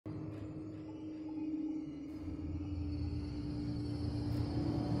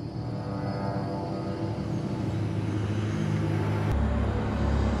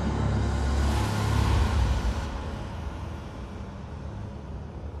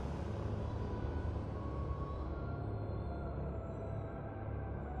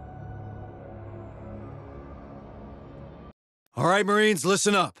All right, Marines,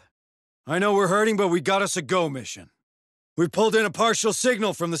 listen up. I know we're hurting, but we got us a go mission. We pulled in a partial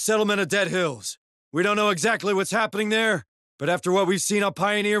signal from the settlement of Dead Hills. We don't know exactly what's happening there, but after what we've seen on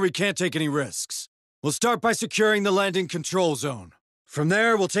Pioneer, we can't take any risks. We'll start by securing the landing control zone. From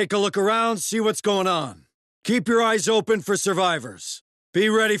there, we'll take a look around, see what's going on. Keep your eyes open for survivors. Be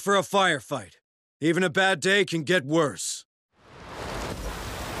ready for a firefight. Even a bad day can get worse.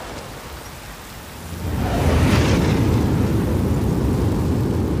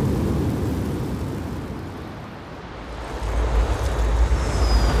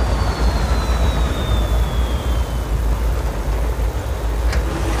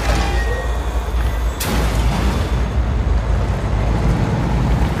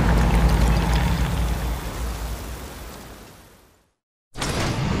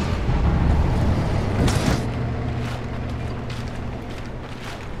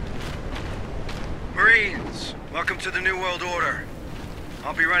 Welcome to the New World Order.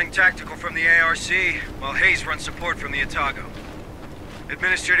 I'll be running tactical from the ARC, while Hayes runs support from the Otago.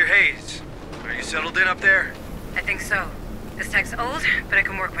 Administrator Hayes, are you settled in up there? I think so. This tech's old, but I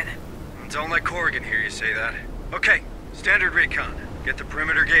can work with it. Don't let Corrigan hear you say that. Okay, standard recon. Get the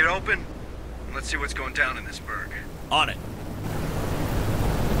perimeter gate open, and let's see what's going down in this burg. On it.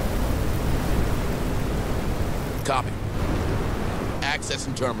 Copy.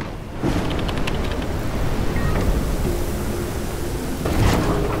 Accessing terminal.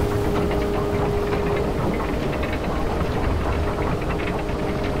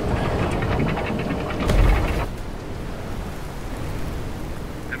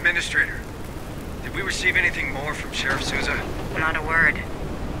 Administrator, did we receive anything more from Sheriff Souza? Not a word.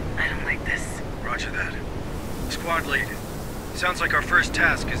 I don't like this. Roger that. Squad lead. Sounds like our first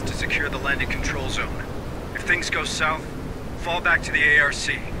task is to secure the landing control zone. If things go south, fall back to the ARC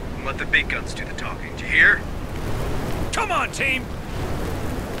and let the big guns do the talking. Do you hear? Come on, team!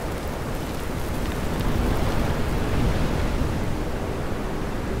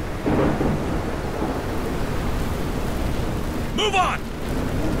 Move on!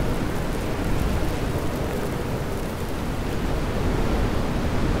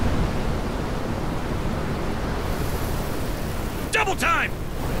 Double time!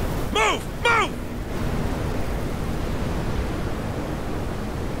 Move! Move!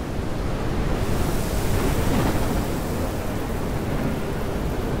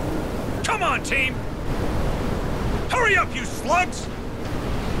 Come on, team! Hurry up, you slugs!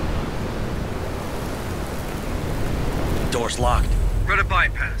 Door's locked. Run a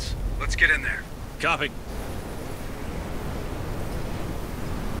bypass. Let's get in there. Copy.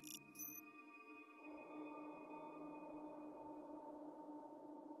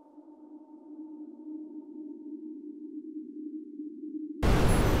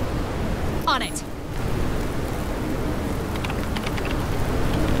 On it.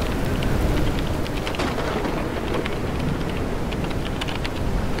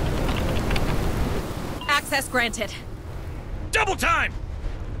 Access granted. Double time!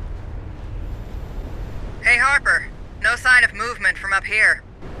 Hey, Harper. No sign of movement from up here.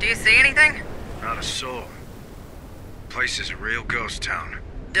 Do you see anything? Not a soul. Place is a real ghost town.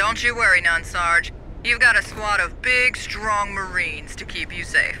 Don't you worry none, Sarge. You've got a squad of big, strong Marines to keep you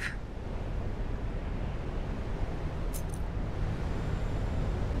safe.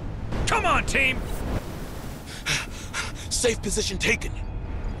 Come on, team! Safe position taken.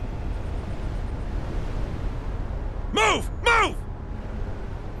 Move! Move!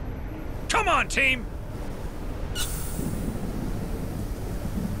 Come on, team!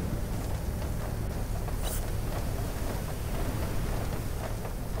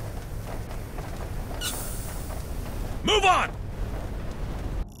 Move on!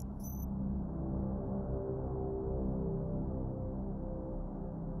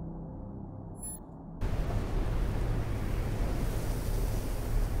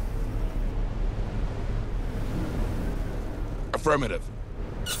 Affirmative.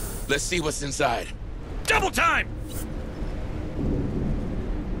 Let's see what's inside. Double time!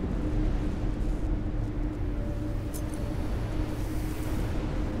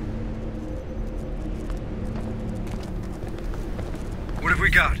 What have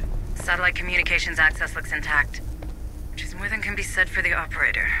we got? Satellite communications access looks intact, which is more than can be said for the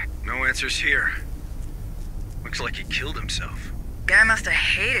operator. No answers here. Looks like he killed himself. Guy must have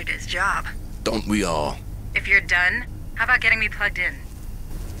hated his job. Don't we all? If you're done, how about getting me plugged in?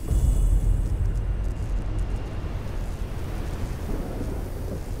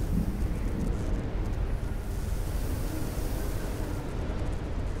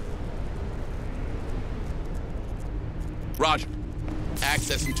 Roger.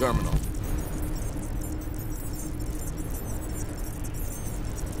 Accessing terminal.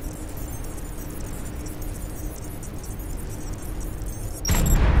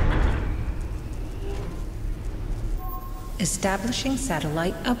 Establishing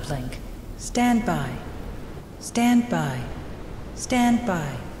satellite uplink. Stand by. Stand by. Stand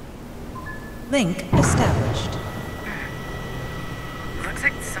by. Link established. Looks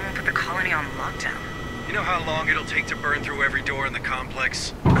like someone put the colony on lockdown. You know how long it'll take to burn through every door in the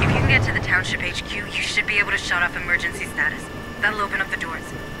complex? If you can get to the township HQ, you should be able to shut off emergency status. That'll open up the doors.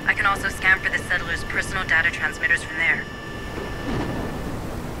 I can also scan for the settlers' personal data transmitters from there.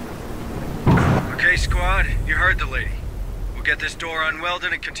 Okay, squad, you heard the lady. We'll get this door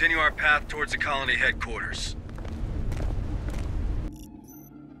unwelded and continue our path towards the colony headquarters.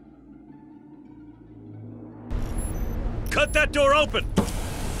 Cut that door open!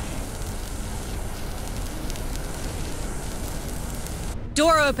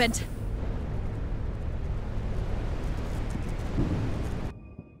 Door opened.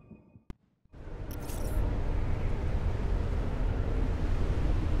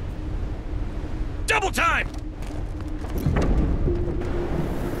 Double time!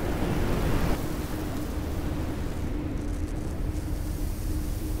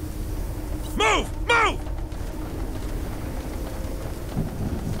 Move! Move!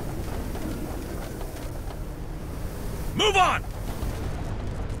 Move on!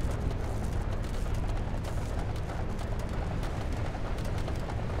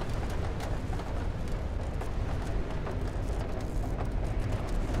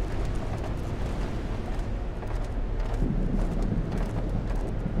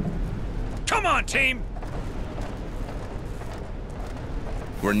 Come on, team!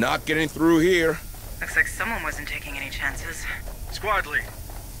 We're not getting through here. Looks like someone wasn't taking any chances. Squad lead,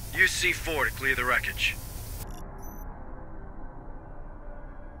 use C4 to clear the wreckage.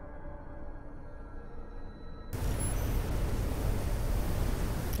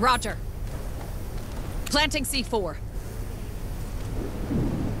 Roger. Planting C4.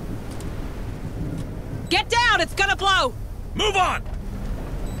 Get down! It's gonna blow! Move on!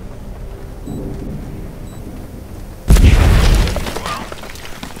 Well,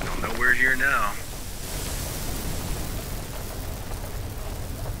 don't know we're here now.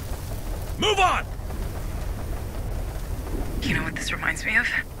 Move on! You know what this reminds me of?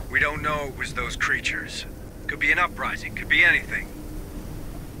 We don't know it was those creatures. Could be an uprising, could be anything.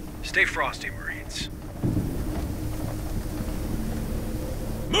 Stay frosty, Marines.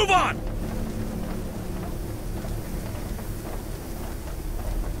 Move on!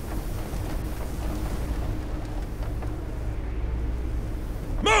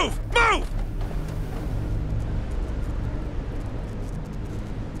 Move! Move!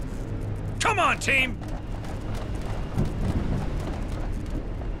 Come on, team!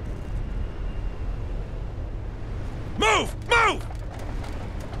 Move! Move!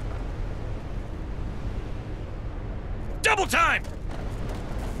 Double time!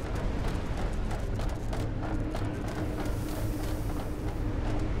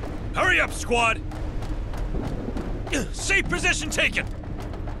 Hurry up, squad! Safe position taken!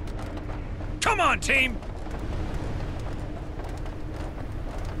 Come on, team!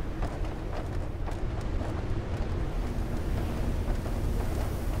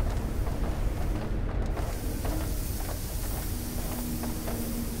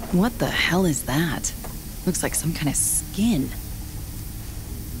 What the hell is that? Looks like some kind of skin.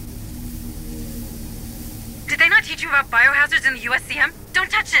 Did they not teach you about biohazards in the USCM? Don't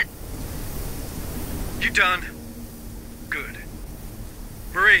touch it! You done? Good.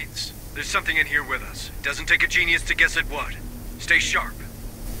 Marines, there's something in here with us. It doesn't take a genius to guess at what. Stay sharp.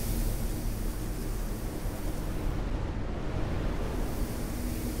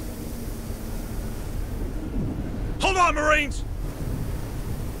 Hold on, Marines!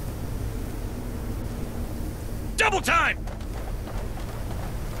 Double time!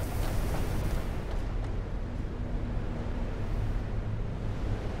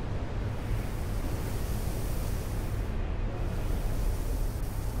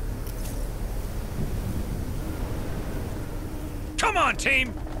 Come on,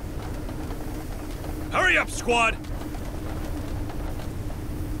 team! Hurry up, squad!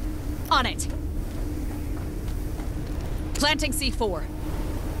 On it. Planting C4.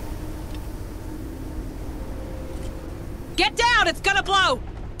 Get down! It's gonna blow!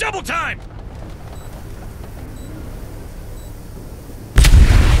 Double time!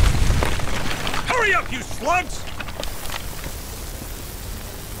 Hurry up, you slugs!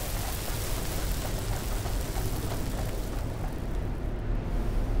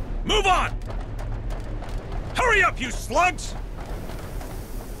 Move on! Hurry up, you slugs!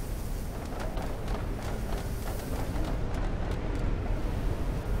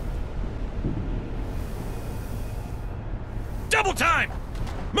 Double time!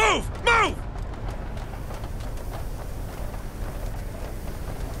 Move! Move!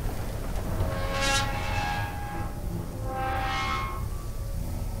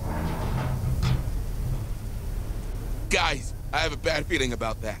 feeling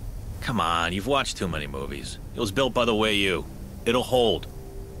about that? Come on, you've watched too many movies. It was built by the Weyland. It'll hold.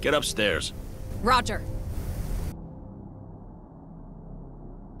 Get upstairs. Roger.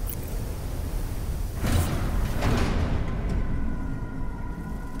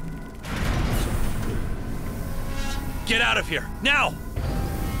 Get out of here, now!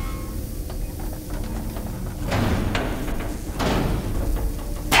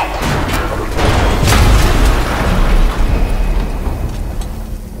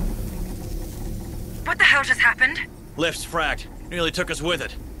 What the hell just happened? Lift's fracked. Nearly took us with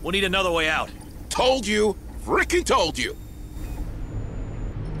it. We'll need another way out. Told you! Freaking told you!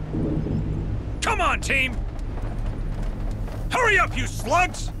 Come on, team! Hurry up, you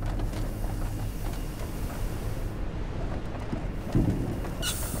slugs!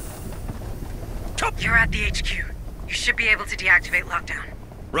 Come! You're at the HQ. You should be able to deactivate lockdown.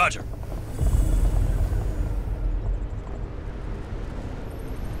 Roger.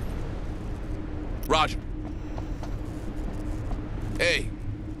 Roger. Hey,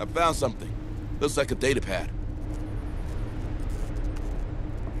 I found something. Looks like a data pad.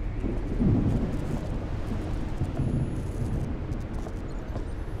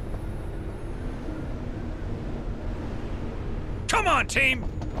 Come on, team!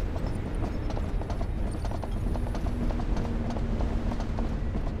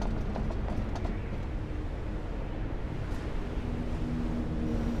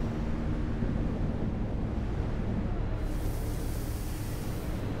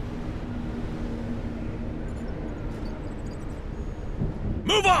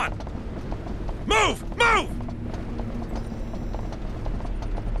 Move on! Move! Move!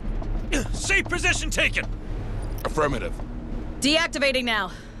 Safe position taken! Affirmative. Deactivating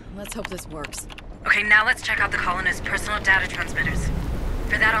now. Let's hope this works. Okay, now let's check out the colonists' personal data transmitters.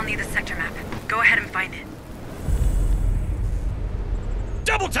 For that, I'll need the sector map. Go ahead and find it.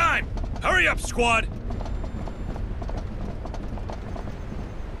 Double time! Hurry up, squad!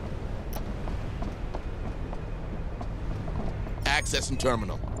 Accessing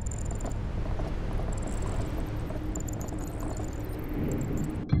terminal.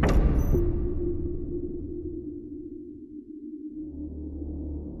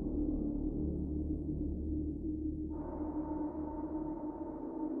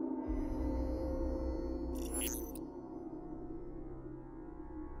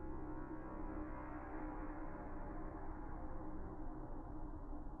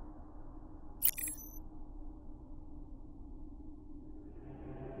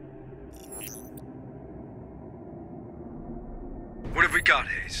 What have we got,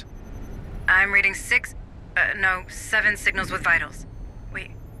 Hayes? I'm reading 7 signals with vitals.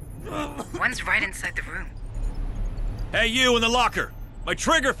 Wait, one's right inside the room. Hey, you in the locker! My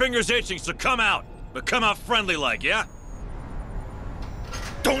trigger finger's itching, so come out! But come out friendly-like, yeah?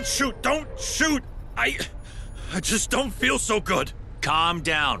 Don't shoot! Don't shoot! I just don't feel so good. Calm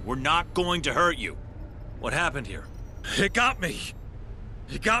down. We're not going to hurt you. What happened here? It got me.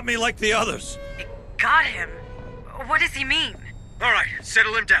 It got me like the others. It got him? What does he mean? All right,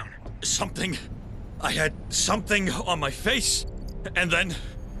 settle him down. Something... I had something on my face, and then...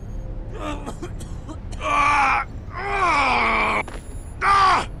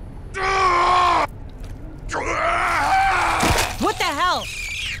 What the hell?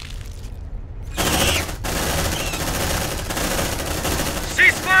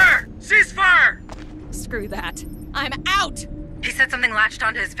 Ceasefire! Ceasefire! Screw that. I'm out! He said something latched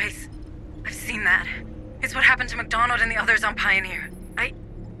onto his face. I've seen that. It's what happened to McDonald and the others on Pioneer. I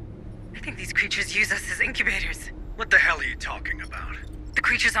think these creatures use us as incubators. What the hell are you talking about? The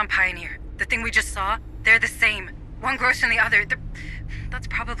creatures on Pioneer, the thing we just saw, they're the same. One grows from the other. That's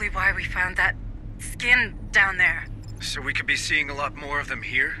probably why we found that skin down there. So we could be seeing a lot more of them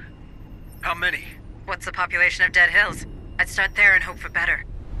here? How many? What's the population of Dead Hills? I'd start there and hope for better.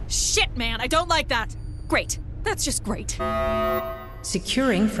 Shit, man, I don't like that. Great. That's just great.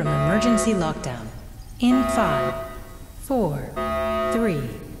 Securing from emergency lockdown. In 5, 4, 3,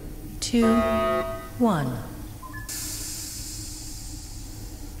 2, 1.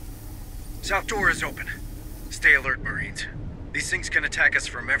 South door is open. Stay alert, Marines. These things can attack us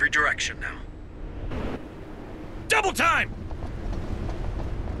from every direction now. Double time!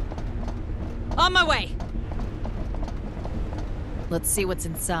 On my way. Let's see what's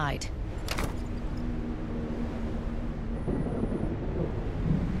inside.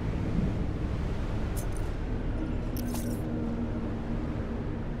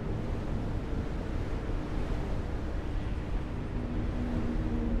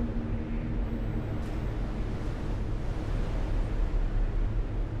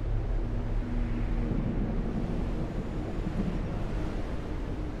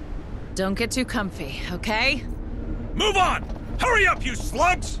 Don't get too comfy, okay? Move on! Hurry up, you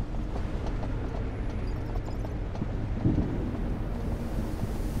slugs!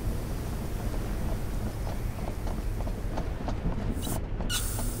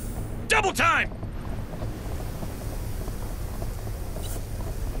 Double time!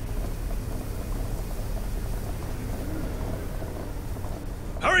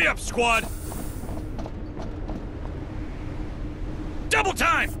 Hurry up, squad! Double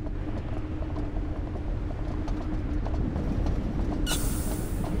time!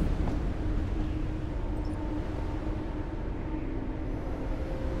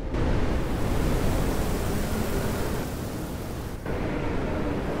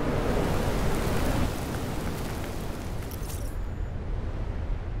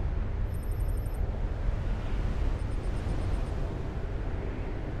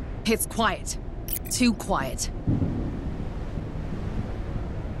 It's quiet. Too quiet.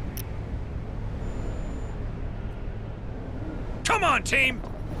 Come on, team!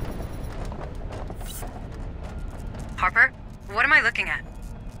 Harper, what am I looking at?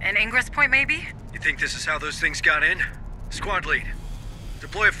 An ingress point, maybe? You think this is how those things got in? Squad lead,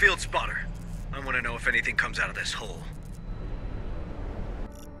 deploy a field spotter. I want to know if anything comes out of this hole.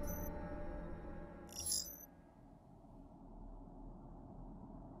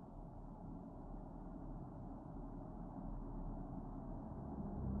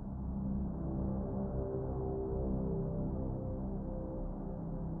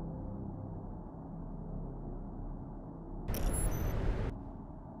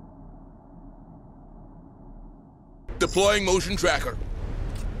 Deploying motion tracker.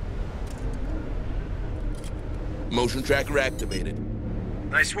 Motion tracker activated.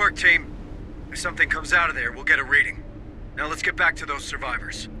 Nice work, team. If something comes out of there, we'll get a reading. Now let's get back to those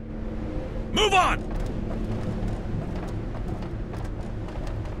survivors. Move on!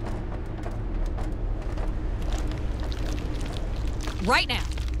 Right now.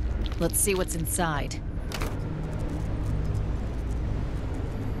 Let's see what's inside.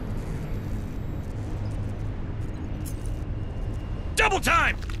 Double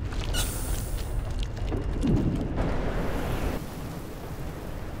time!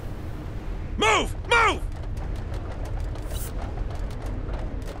 Move! Move!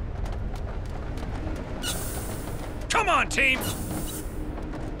 Come on, team!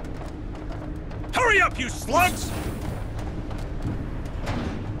 Hurry up, you slugs!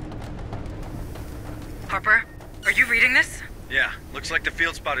 Harper, are you reading this? Yeah, looks like the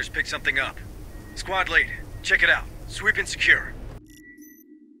field spotters picked something up. Squad lead, check it out. Sweep and secure.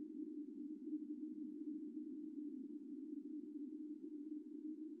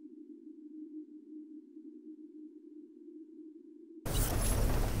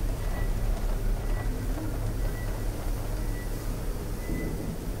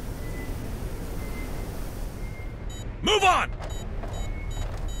 Move on!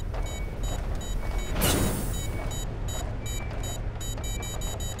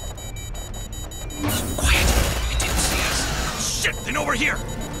 Quiet! They didn't see us. Shit, then over here!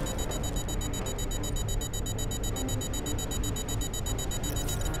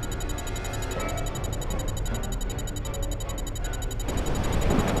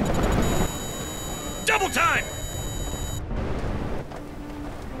 Double time!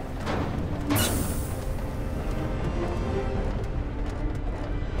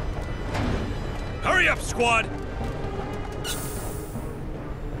 Hurry up, squad!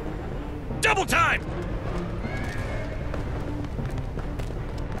 Double time!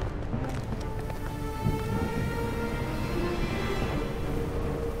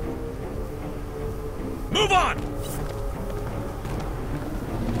 Move on!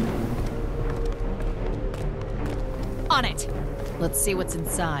 On it. Let's see what's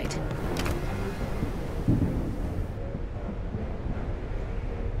inside.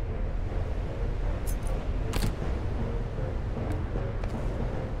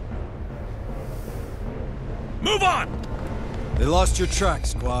 Move on! They lost your track,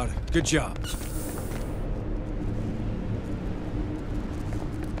 squad. Good job.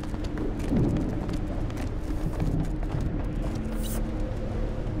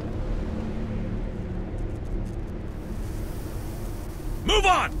 Move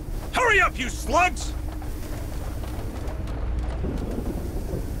on! Hurry up, you slugs!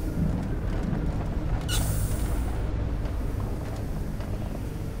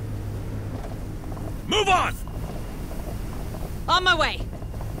 Move on! On my way.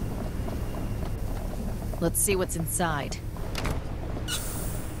 Let's see what's inside.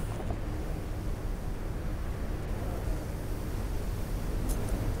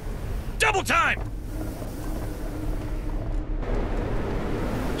 Double time!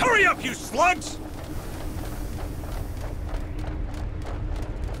 Hurry Hurry up, you slugs!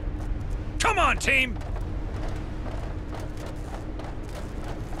 Come on, team!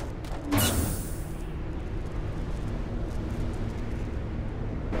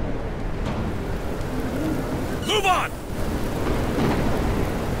 Move on!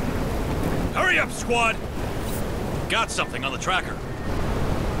 Hurry up, squad! Got something on the tracker.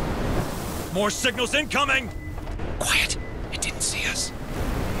 More signals incoming! Quiet. It didn't see us.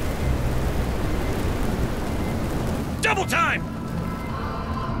 Double time!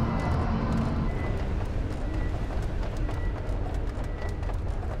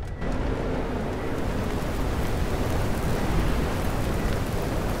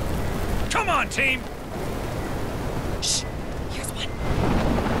 Come on, team! Shh! Here's one.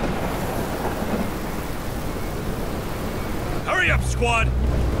 Hurry up, squad!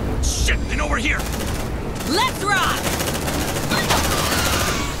 Shit, they know we're here! Let's rock!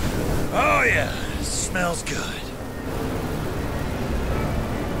 Oh yeah, smells good.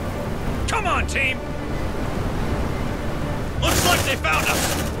 Come on, team! Looks like they found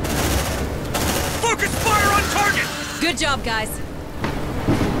us! Focus fire on target! Good job, guys.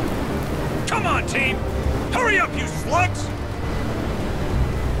 Come on, team! Hurry up, you slugs!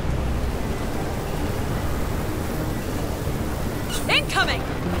 Incoming!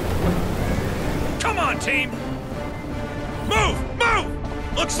 Come on, team! Move!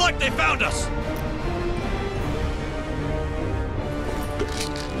 Move! Looks like they found us!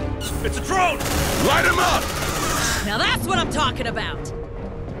 It's a drone! Light him up! Now that's what I'm talking about!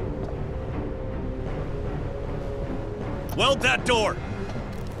 Weld that door!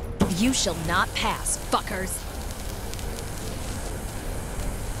 You shall not pass, fuckers.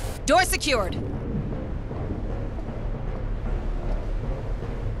 Door secured.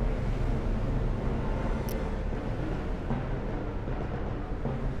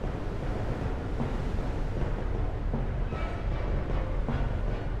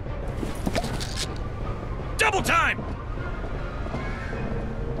 Double time!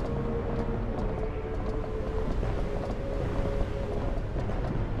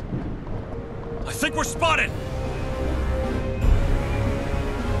 I think we're spotted!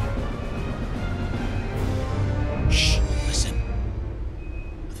 Shh. Listen.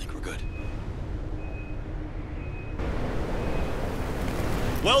 I think we're good.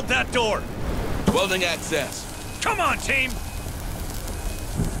 Weld that door! Welding access. Come on, team!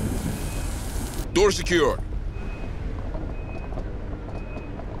 Door secured.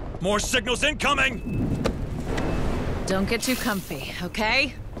 More signals incoming! Don't get too comfy,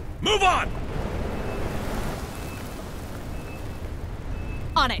 okay? Move on!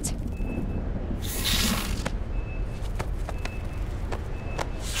 On it.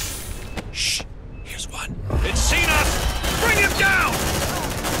 Shh. Here's one. It's seen us! Bring him down!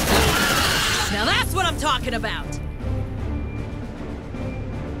 Now that's what I'm talking about!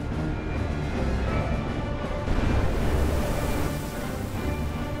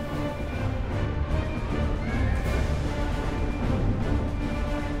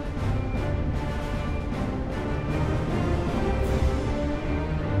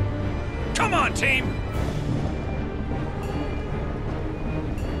 Come on, team!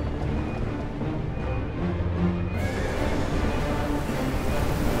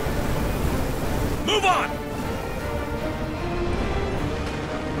 Move on!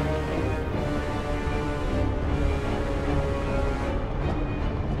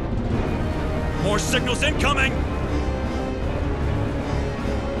 More signals incoming!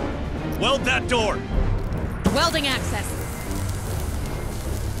 Weld that door! Welding access.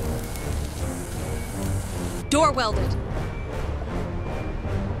 Door welded.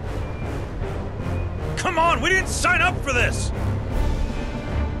 Come on, we didn't sign up for this!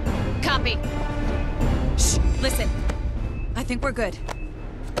 Copy. Shh, listen. I think we're good.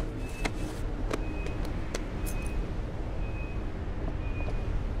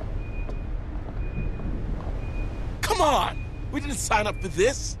 Come on! We didn't sign up for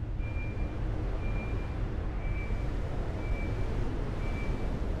this.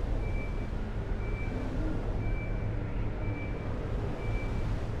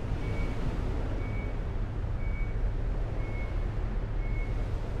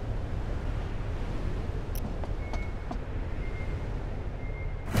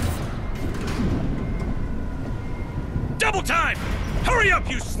 Double time! Hurry up,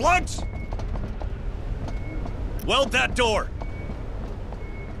 you slugs! Weld that door!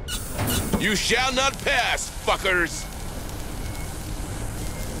 You shall not pass, fuckers!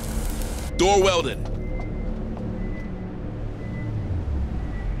 Door welded.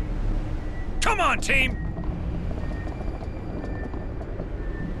 Come on, team!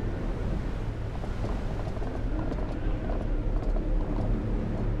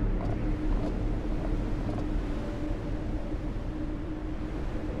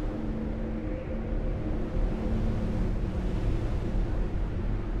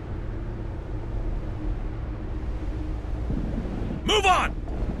 Move on!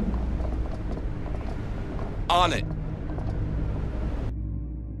 On it.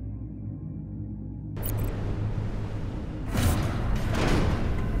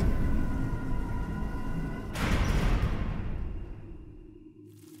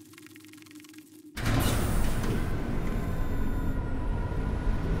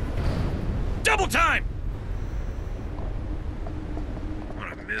 Double time!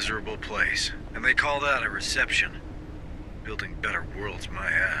 What a miserable place. And they call that a reception. Building better worlds, my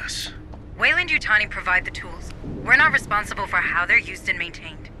ass. Weyland-Yutani provide the tools. We're not responsible for how they're used and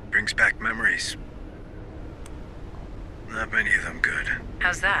maintained. Brings back memories. Not many of them good.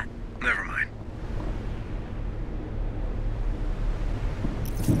 How's that? Never mind.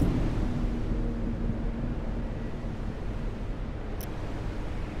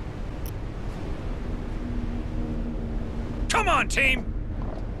 Come on, team!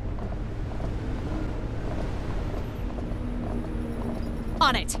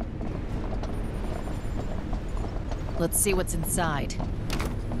 On it. Let's see what's inside.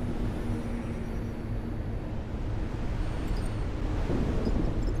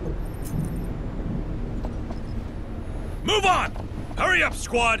 Move on! Hurry up,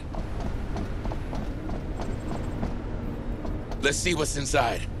 squad! Let's see what's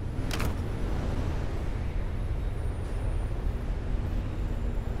inside.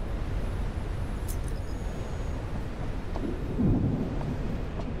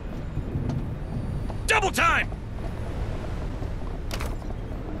 Double time!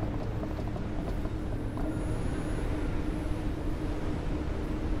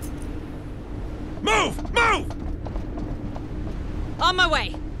 Move! Move! On my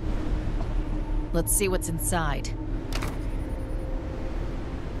way. Let's see what's inside.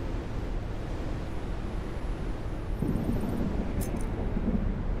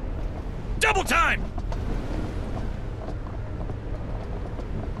 Double time!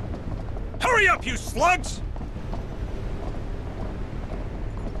 Hurry up, you slugs!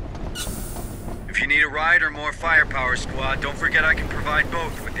 If you need a ride or more firepower, squad, don't forget I can provide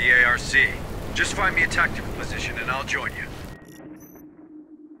both with the ARC. Just find me a tactical position and I'll join you.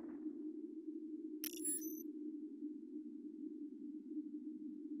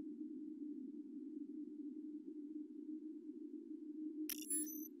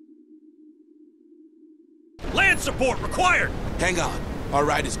 Land support required! Hang on. Our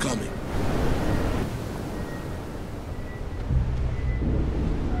ride is coming.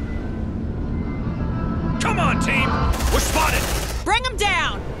 Come on, team! We're spotted! Bring them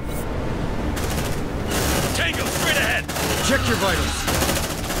down! Tango, straight ahead! Check your vitals.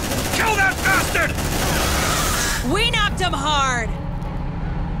 Kill that bastard! We knocked them hard!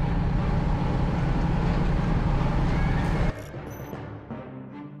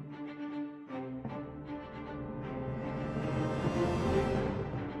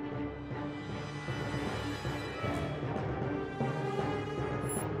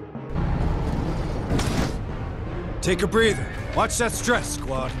 Take a breather. Watch that stress,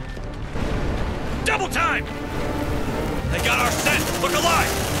 squad. Double time! They got our scent! Look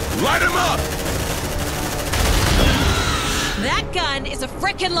alive! Light him up! That gun is a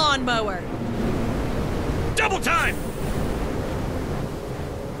frickin' lawnmower! Double time!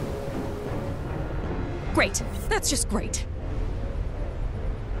 Great. That's just great.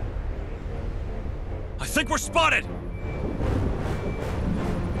 I think we're spotted!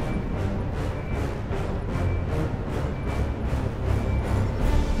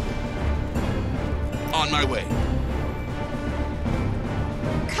 On my way.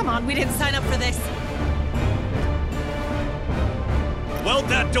 Come on, we didn't sign up for this. Weld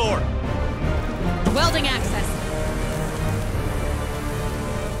that door! Welding access.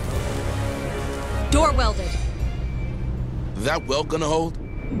 Door welded. That weld gonna hold?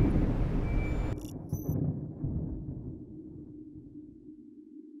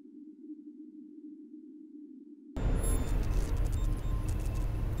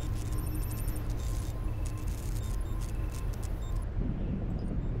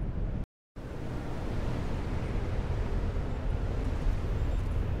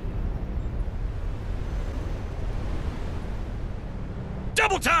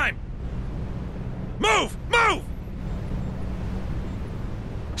 Double time! Move! Move!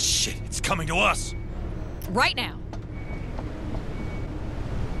 Shit, it's coming to us! Right now.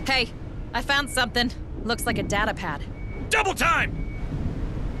 Hey, I found something. Looks like a data pad. Double time!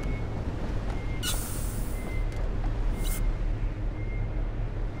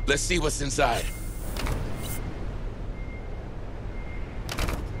 Let's see what's inside.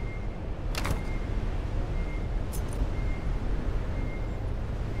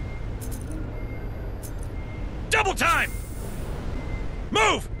 Double time!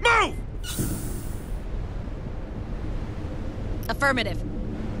 Move! Move! Affirmative.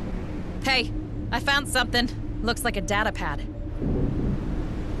 Hey, I found something. Looks like a data pad.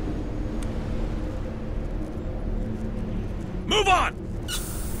 Move on!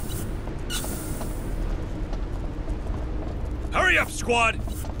 Hurry up, squad!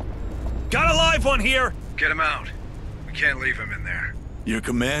 Got a live one here! Get him out. We can't leave him in there. Your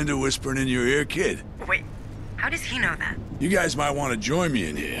commander whispering in your ear, kid? Wait, how does he know that? You guys might want to join me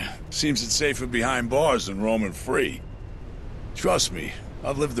in here. Seems it's safer behind bars than roaming free. Trust me,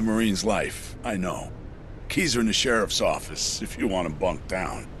 I've lived the Marine's life. I know. Keys are in the sheriff's office, if you want to bunk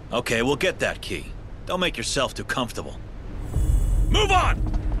down. Okay, we'll get that key. Don't make yourself too comfortable. Move on!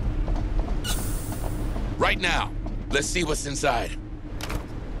 Right now. Let's see what's inside.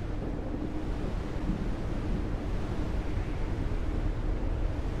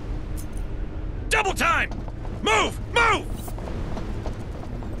 Double time! Move! Move!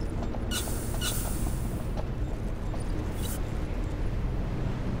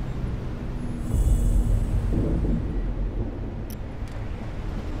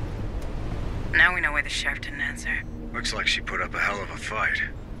 Now we know why the sheriff didn't answer. Looks like she put up a hell of a fight.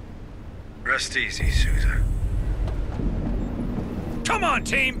 Rest easy, Sousa. Come on,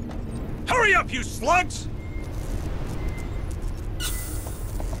 team! Hurry up, you slugs!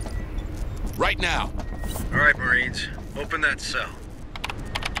 Right now. All right, Marines. Open that cell.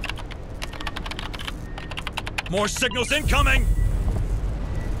 More signals incoming!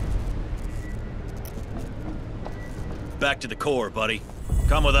 Back to the core, buddy.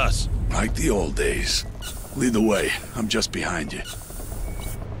 Come with us. Like the old days. Lead the way. I'm just behind you.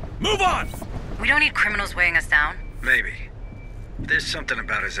 Move on! We don't need criminals weighing us down. Maybe. There's something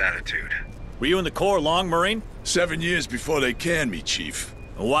about his attitude. Were you in the Corps long, Marine? 7 years before they canned me, Chief.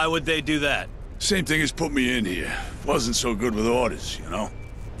 Why would they do that? Same thing as put me in here. Wasn't so good with orders, you know?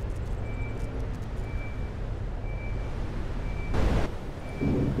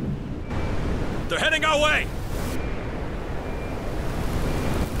 They're heading our way!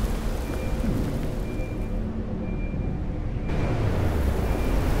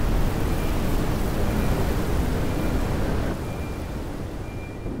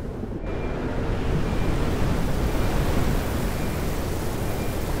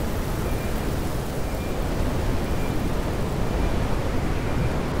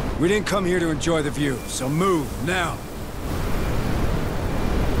 We didn't come here to enjoy the view, so move, now!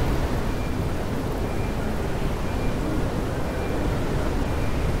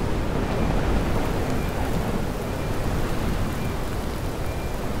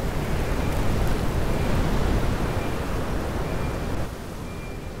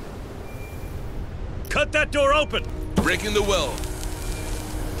 Cut that door open! Breaking the well.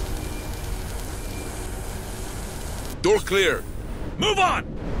 Door clear. Move on!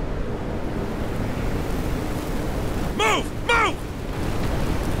 Move! Move!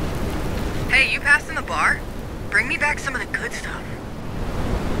 Hey, you passing the bar? Bring me back some of the good stuff.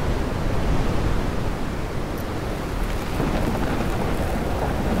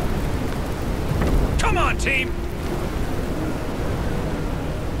 Come on, team!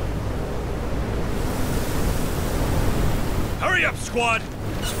 Hurry up, squad!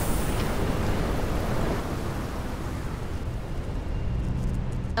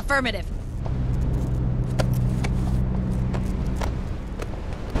 Affirmative.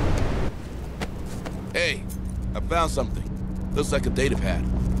 Hey, I found something. Looks like a data pad.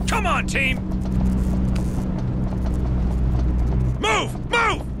 Come on, team! Move!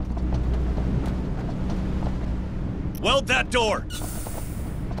 Move! Weld that door!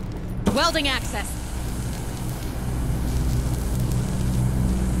 Welding access.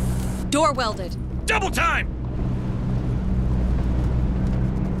 Door welded. Double time!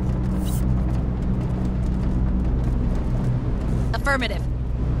 Affirmative.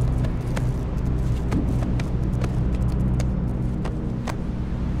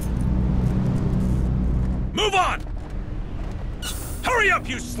 Move on! Hurry up,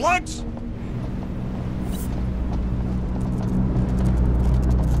 you slugs!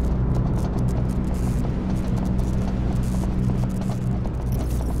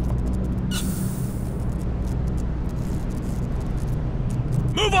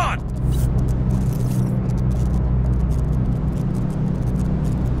 Move on!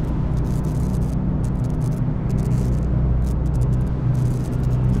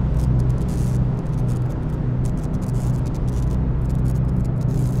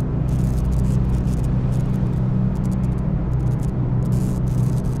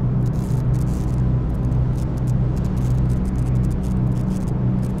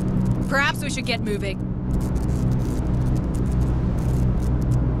 Perhaps we should get moving.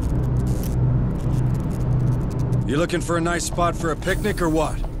 You looking for a nice spot for a picnic or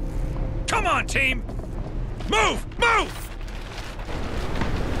what? Come on, team! Move! Move!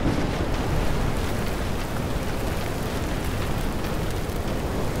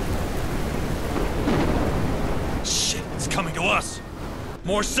 Shit, it's coming to us!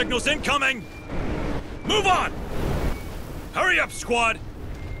 More signals incoming! Move on! Hurry up, squad!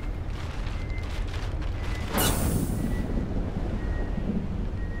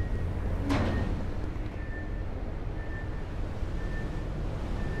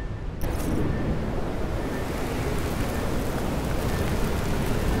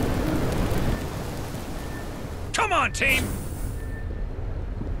 Come on, team!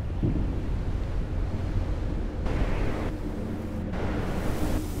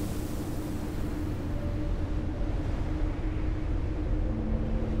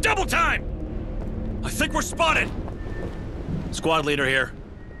 Double time! I think we're spotted! Squad leader here.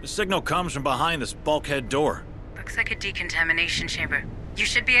 The signal comes from behind this bulkhead door. Looks like a decontamination chamber. You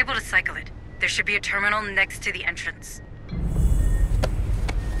should be able to cycle it. There should be a terminal next to the entrance.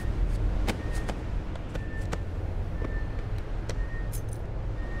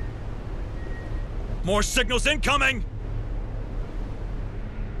 More signals incoming!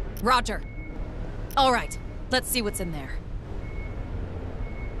 Roger. All right, let's see what's in there.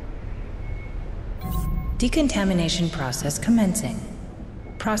 Decontamination process commencing.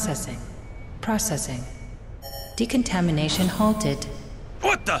 Processing. Processing. Decontamination halted.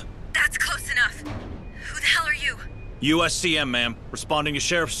 What the? That's close enough. Who the hell are you? USCM, ma'am. Responding to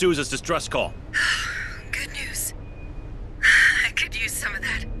Sheriff Souza's distress call. Good news. I could use some of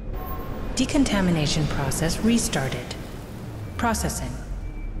that. Decontamination process restarted. Processing.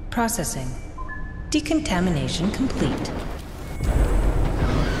 Processing. Decontamination complete.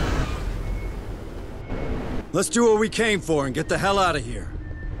 Let's do what we came for and get the hell out of here.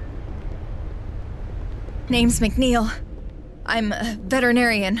 Name's McNeil. I'm a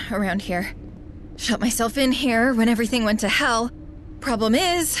veterinarian around here. Shut myself in here when everything went to hell. Problem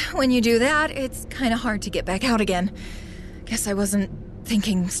is, when you do that, it's kinda hard to get back out again. Guess I wasn't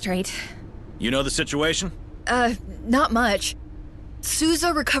thinking straight. You know the situation? Not much.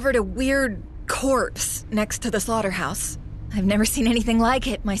 Souza recovered a weird corpse next to the slaughterhouse. I've never seen anything like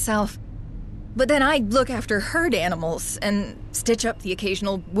it myself. But then I look after herd animals and stitch up the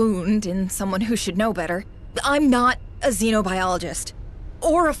occasional wound in someone who should know better. I'm not a xenobiologist.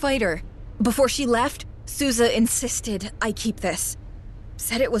 Or a fighter. Before she left, Souza insisted I keep this.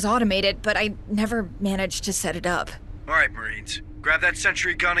 Said it was automated, but I never managed to set it up. Alright, Marines. Grab that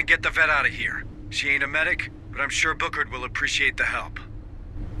sentry gun and get the vet out of here. She ain't a medic, but I'm sure Bookard will appreciate the help.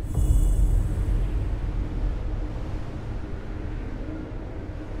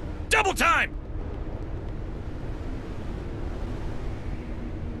 Double time!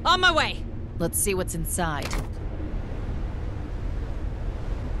 On my way. Let's see what's inside.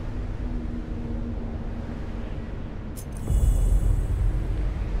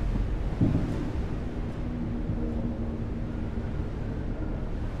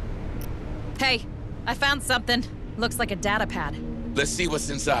 Hey, I found something. Looks like a data pad. Let's see what's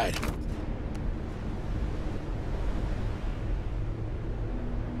inside.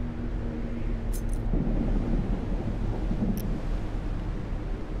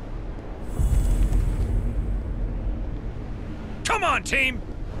 Come on, team!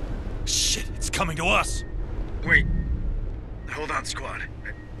 Shit, it's coming to us. Wait. Hold on, squad.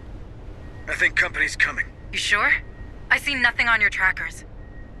 I think company's coming. You sure? I see nothing on your trackers.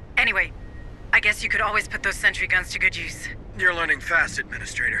 Anyway, I guess you could always put those sentry guns to good use. You're learning fast,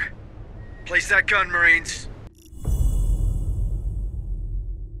 Administrator. Place that gun, Marines.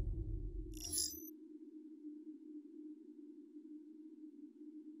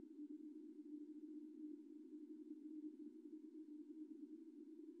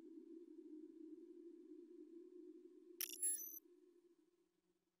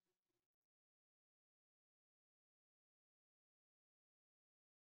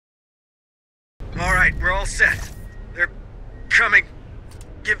 Alright, we're all set. They're coming.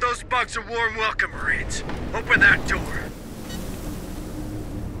 Give those bugs a warm welcome, Marines. Open that door.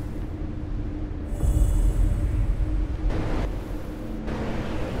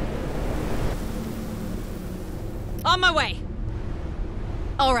 On my way.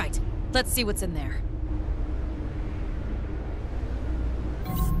 All right, let's see what's in there.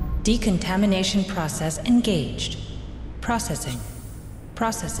 Decontamination process engaged. Processing.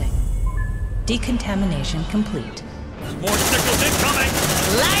 Processing. Decontamination complete. More signals incoming!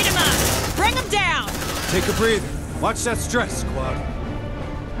 Light them up! Bring them down! Take a breather. Watch that stress, squad.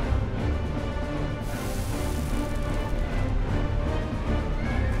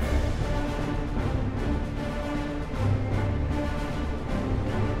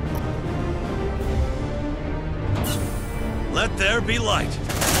 there be light.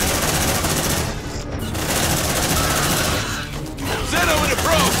 Xeno in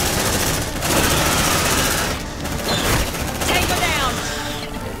approach! Take her down!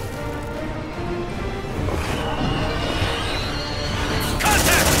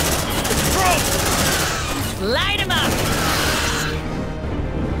 Contact! It's Crow! Light him up!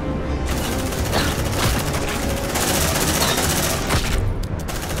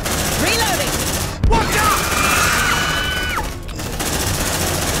 Reloading! Watch out!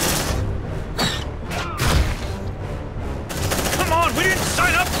 Come on, we didn't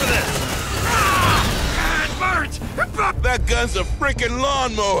sign up for this! It burns! That gun's a freaking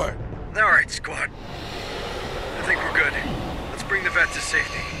lawnmower! Alright, squad. I think we're good. Let's bring the vet to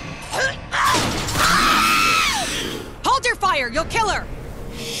safety. Hold your fire! You'll kill her!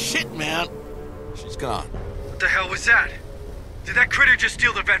 Shit, man. She's gone. What the hell was that? Did that critter just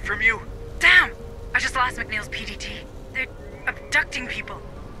steal the vet from you? Damn! I just lost McNeil's PDT. They're abducting people.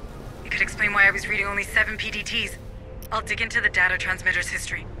 It could explain why I was reading only 7 PDTs. I'll dig into the data transmitter's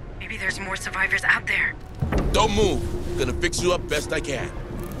history. Maybe there's more survivors out there. Don't move. Gonna fix you up best I can.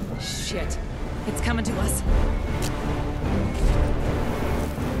 Shit. It's coming to us.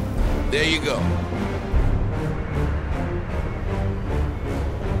 There you go.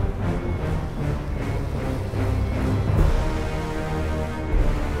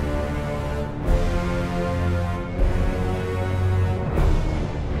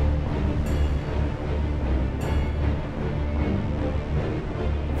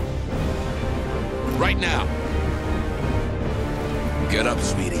 Right now. Get up,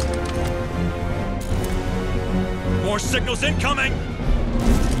 sweetie. More signals incoming!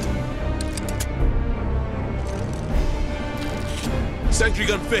 Sentry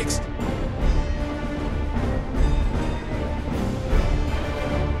gun fixed.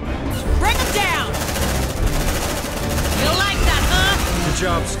 Bring them down! You like that, huh? Good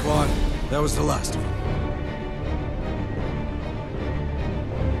job, squad. That was the last of them.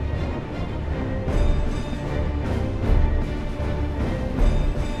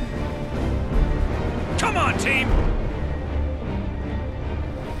 Come on, team!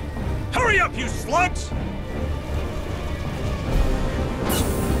 Hurry up, you slugs!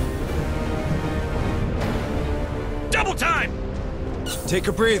 Double time! Take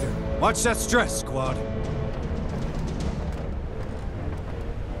a breather. Watch that stress, squad.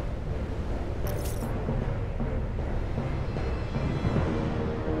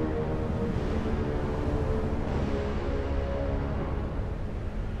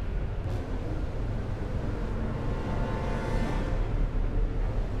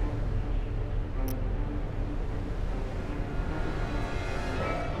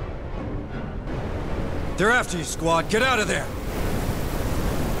 They're after you, squad. Get out of there!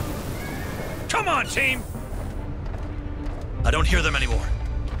 Come on, team! I don't hear them anymore.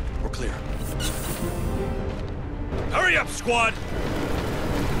 We're clear. Hurry up, squad!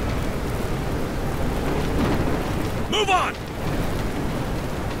 Move on!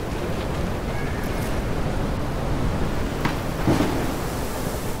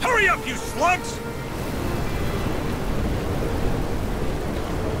 Hurry up, you slugs!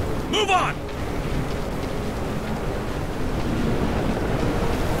 Move on!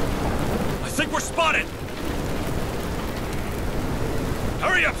 I think we're spotted!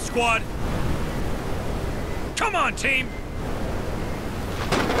 Hurry up, squad! Come on, team!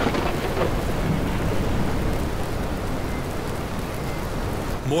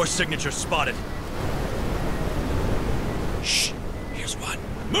 More signatures spotted. Shh! Here's one.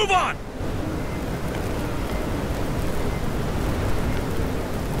 Move on!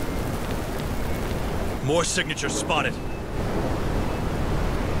 More signatures spotted.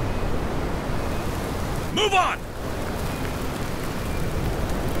 Move on!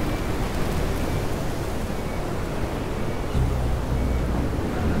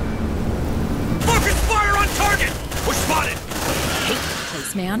 Focus fire on target! We're spotted! Hate this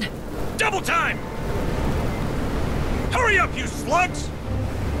place, man. Double time! Hurry up, you slugs!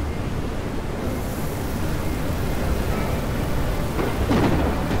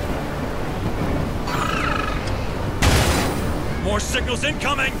 More signals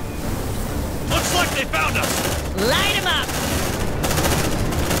incoming! Looks like they found us! Light him up!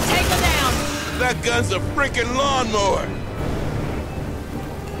 Take him down! That gun's a freaking lawnmower!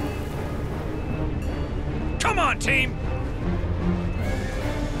 Come on, team!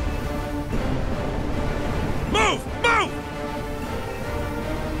 Move! Move!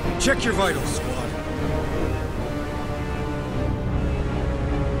 Check your vitals, squad.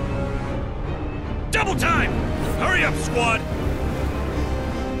 Double time! Hurry up, squad!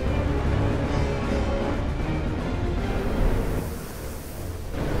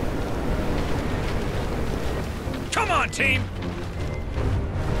 on, team!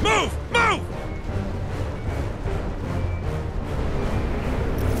 Move! Move!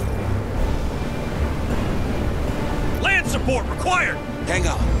 Land support required! Hang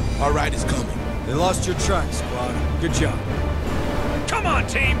on. Our ride is coming. They lost your track, squad. Good job. Come on,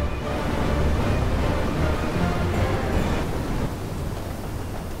 team!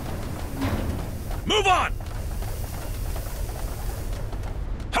 Move on!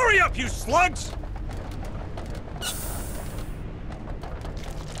 Hurry up, you slugs!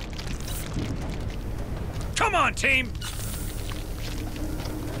 Come on, team!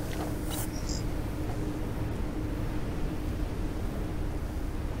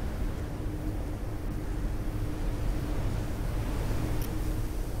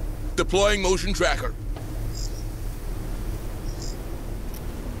 Deploying motion tracker.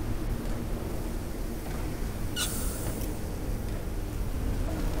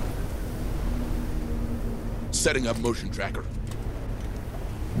 Setting up motion tracker.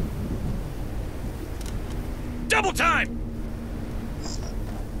 Double time!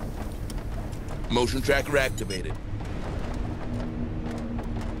 Motion tracker activated.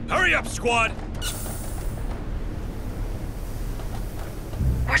 Hurry up, squad!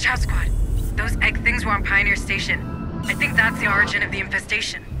 Watch out, squad. Those egg things were on Pioneer Station. I think that's the origin of the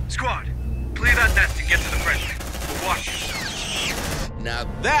infestation. Squad, clear that nest and get to the friendly. We'll watch you. Now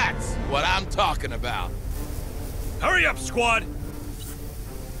that's what I'm talking about. Hurry up, squad!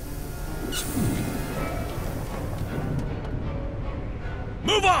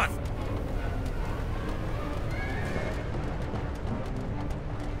 Move on!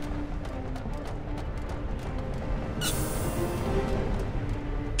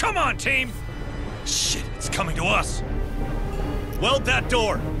 Come on, team! Shit, it's coming to us! Weld that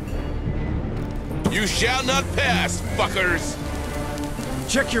door! You shall not pass, fuckers!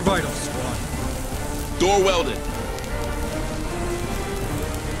 Check your vitals, squad. Door welded.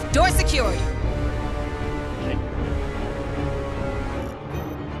 Door secured.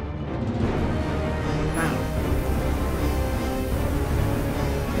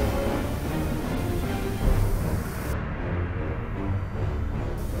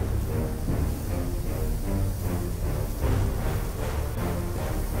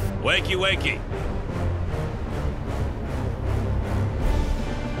 Wakey, wakey.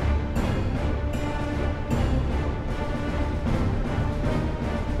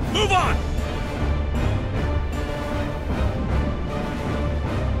 Move on!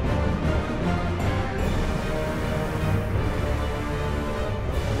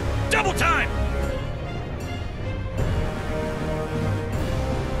 Double time!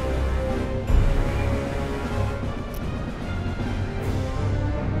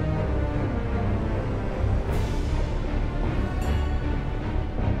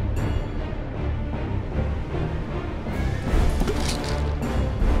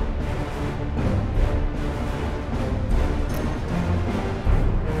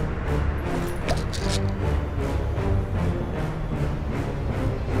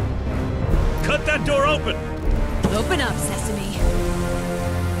 Cut that door open! Open up, Sesame.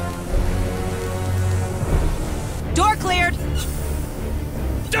 Door cleared!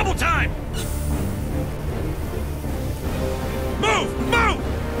 Double time! Move! Move!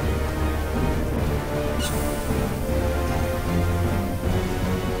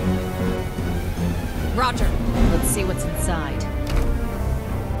 Roger. Let's see what's inside.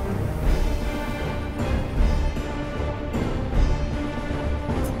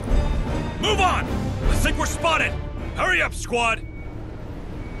 Move on! I think we're spotted! Hurry up, squad!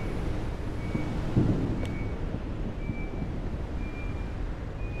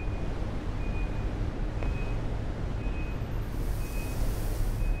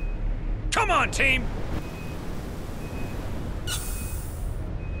 Come on, team!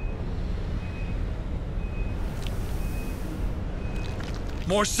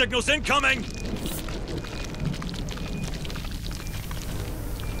 More signals incoming!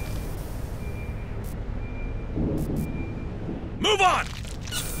 Move on!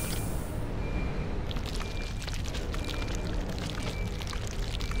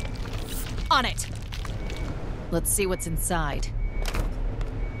 On it. Let's see what's inside.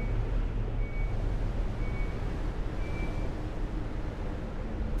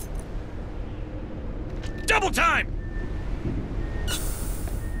 Double time!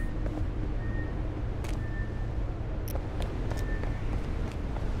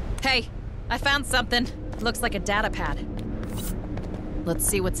 Hey, I found something. Looks like a data pad. Let's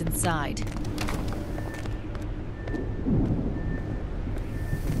see what's inside.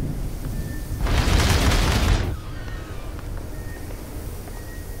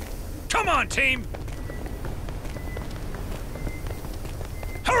 Come on, team!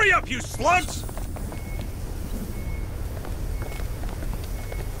 Hurry up, you slugs!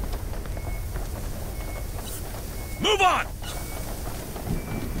 Move on!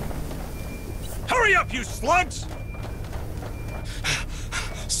 Hurry up, you slugs!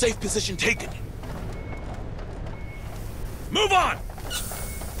 Safe position taken. Move on!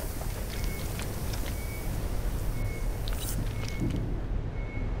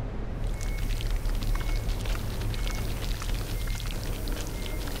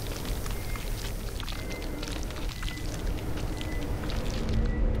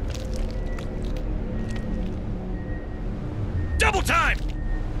 Double time!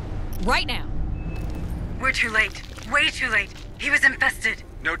 Right now. We're too late. Way too late. He was infested.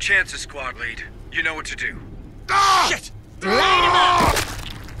 No chances, squad lead. You know what to do. Ah! Shit! Light him up!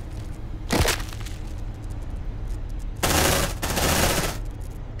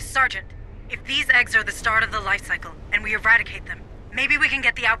 Sergeant, if these eggs are the start of the life cycle, and we eradicate them, maybe we can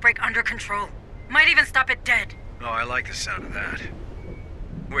get the outbreak under control. Might even stop it dead. Oh, I like the sound of that.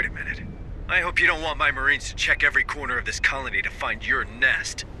 Wait a minute. I hope you don't want my Marines to check every corner of this colony to find your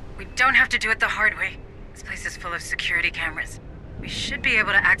nest. We don't have to do it the hard way. This place is full of security cameras. We should be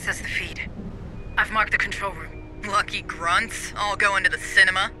able to access the feed. I've marked the control room. Lucky grunts, all going to the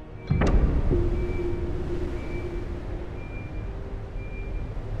cinema.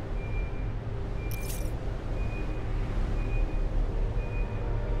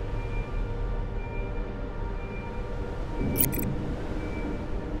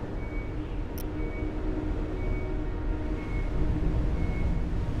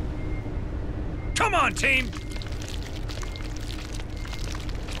 Come on, team!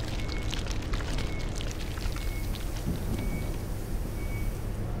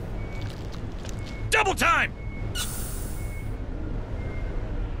 Double time!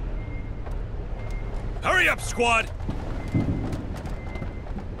 Hurry up, squad!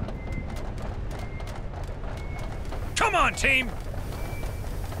 Come on, team!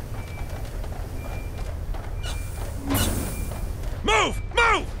 Move!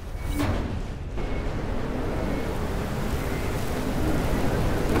 Move!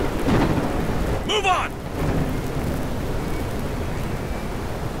 Move on!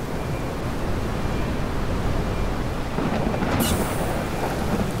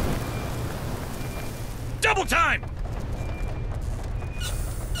 Double time!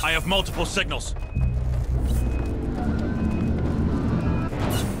 I have multiple signals.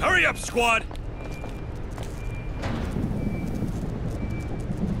 Hurry up, squad!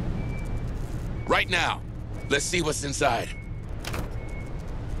 Right now. Let's see what's inside.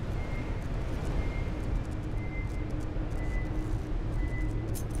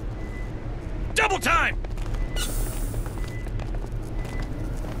 Double time!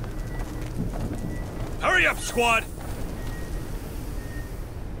 Hurry up, squad!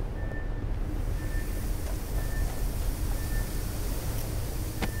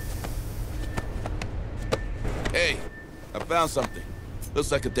 Hey, I found something.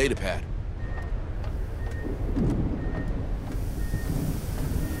 Looks like a data pad.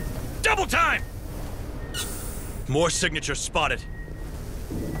 Double time! More signatures spotted.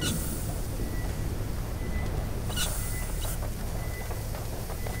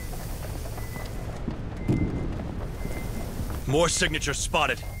 More signatures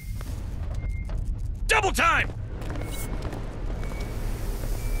spotted. Double time!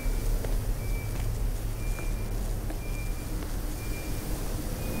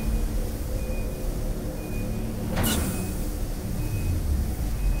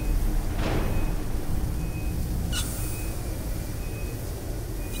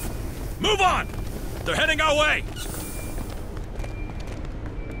 Move on! They're heading our way!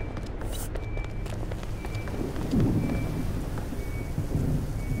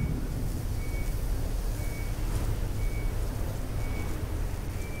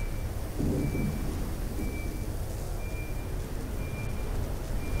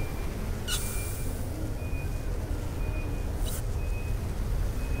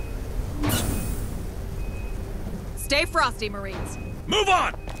 Stay frosty, Marines. Move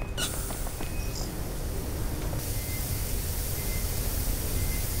on!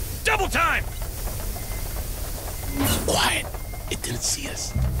 Double time! Quiet. It didn't see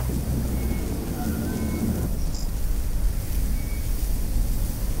us.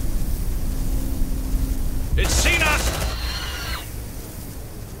 It's seen us!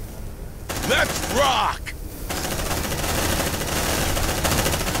 Let's rock!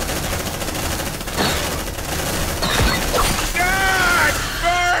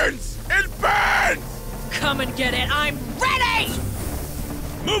 Burns! It burns! Come and get it. I'm ready!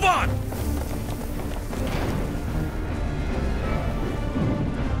 Move on!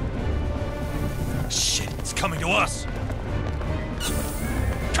 to us.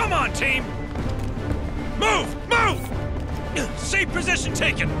 Come on, team! Move! Move! Safe position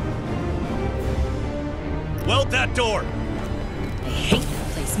taken! Weld that door! I hate that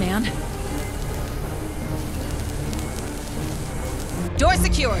place, man. Door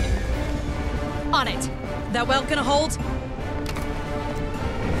secured! On it. That weld gonna hold?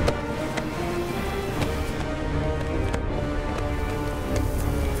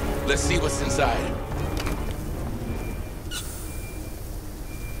 Let's see what's inside.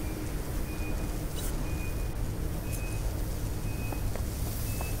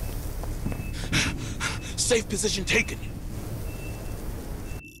 Safe position taken.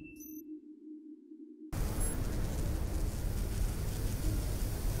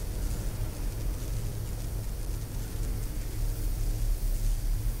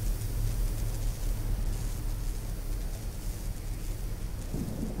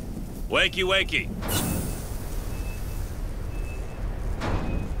 Wakey, wakey.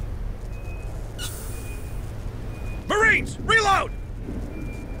 Marines, reload!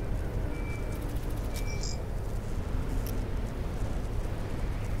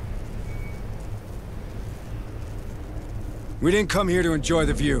 We didn't come here to enjoy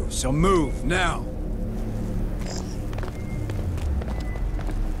the view, so move, now!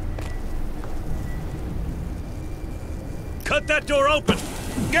 Cut that door open!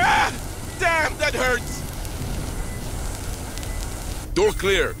 Ah! Damn, that hurts! Door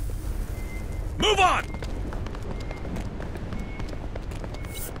clear. Move on!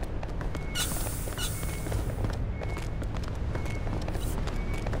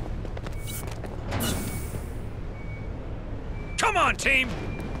 Come on, team!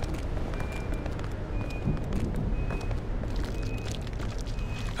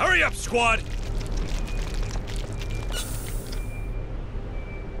 Hurry up, squad!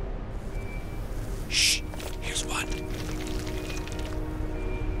 Shh! Here's one.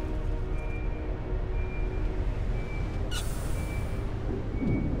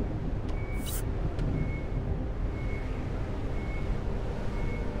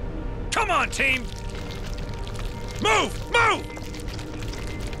 Come on, team! Move! Move!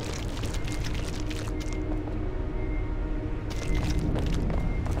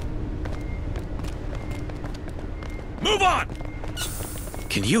 Move on!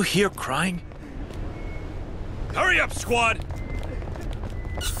 Can you hear crying? Hurry up, squad!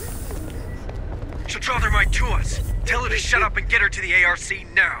 She'll draw their mind to us. Tell her to shut up and get her to the ARC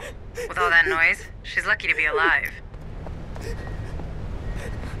now. With all that noise, she's lucky to be alive.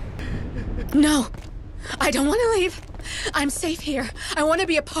 No! I don't want to leave. I'm safe here. I want to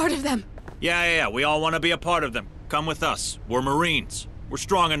be a part of them. Yeah, we all want to be a part of them. Come with us. We're Marines. We're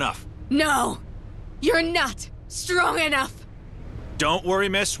strong enough. No! You're not strong enough! Don't worry,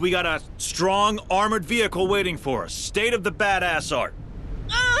 miss. We got a strong, armored vehicle waiting for us. State of the badass art.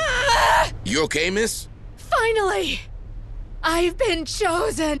 You okay, miss? Finally! I've been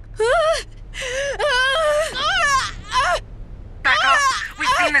chosen! Back off! We've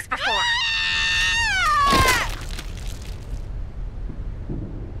seen this before.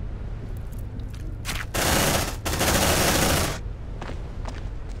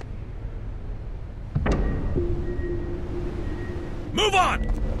 Move on!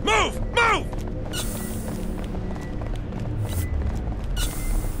 Move! Move!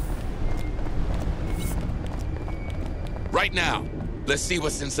 Right now. Let's see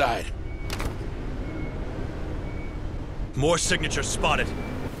what's inside. More signatures spotted.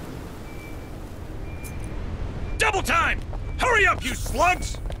 Double time! Hurry up, you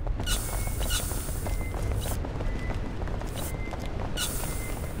slugs!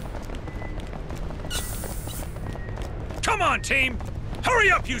 Come on, team!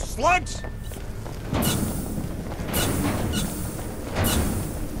 Hurry up, you slugs!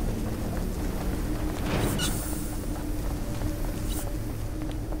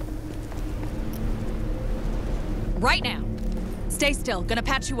 Right now. Stay still. Gonna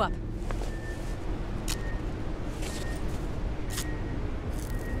patch you up.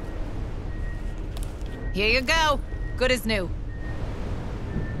 Here you go. Good as new.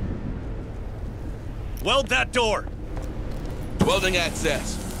 Weld that door! Welding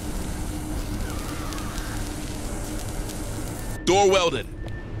access. Door welded.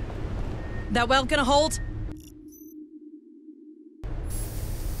 That weld gonna hold?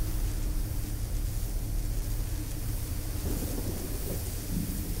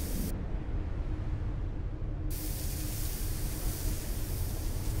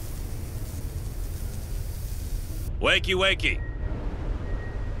 Wakey, wakey.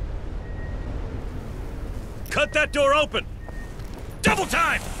 Cut that door open! Double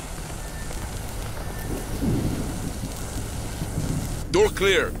time! Door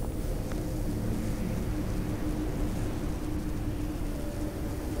clear.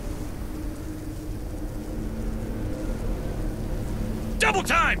 Double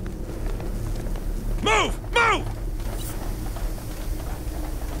time! Move! Move!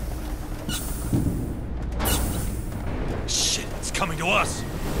 Shit, it's coming to us.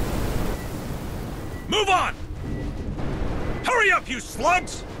 Move on! Hurry up, you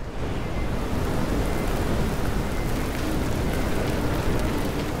slugs!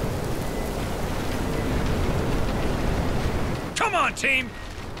 Come on, team!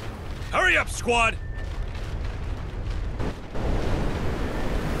 Hurry up, squad!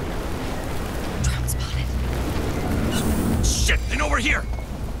 Drone spotted. Shit, they know we're here!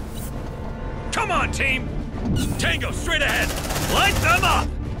 Come on, team! Tango, straight ahead! Light them up!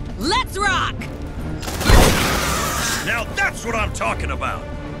 Let's rock! Now that's what I'm talking about!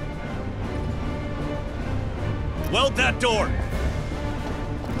 Weld that door!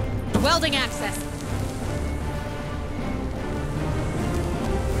 Welding access.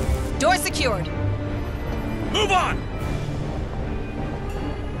 Door secured. Move on!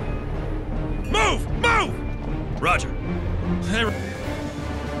 Move! Move! Roger. They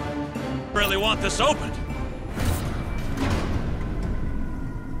really want this opened.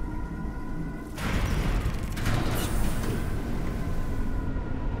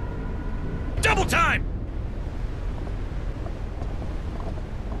 Double time!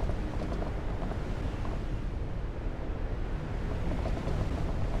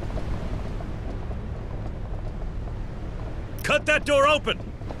 Cut that door open!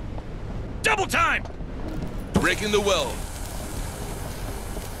 Double time! Breaking the weld.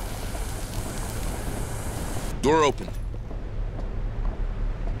 Door open.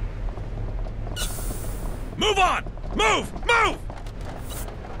 Move on! Move! Move!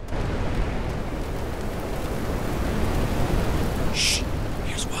 Shh!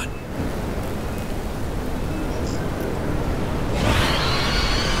 Here's one.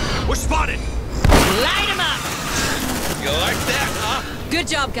 We're spotted! Light him up! You like that, huh? Good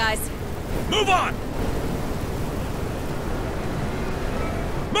job, guys. Move on!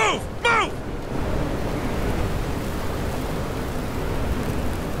 Move! Move!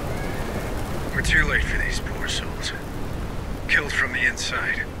 We're too late for these poor souls. Killed from the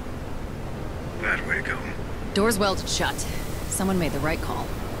inside. Bad way to go. Door's welded shut. Someone made the right call.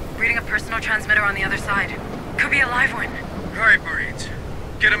 Reading a personal transmitter on the other side. Could be a live one. All right, Marines.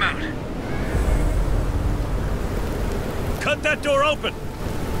 Get him out. Cut that door open!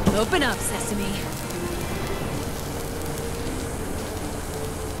 Open up, Sesame.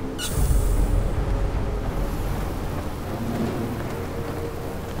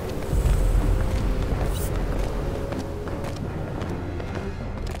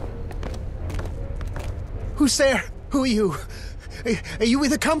 Who's there? Who are you? Are you with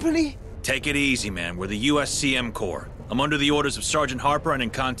the company? Take it easy, man. We're the USCM Corps. I'm under the orders of Sergeant Harper and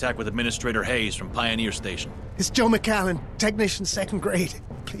in contact with Administrator Hayes from Pioneer Station. It's Joe McAllen, technician 2nd grade.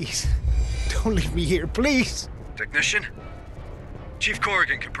 Please, don't leave me here, please. Technician? Chief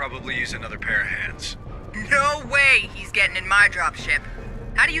Corrigan could probably use another pair of hands. No way he's getting in my dropship.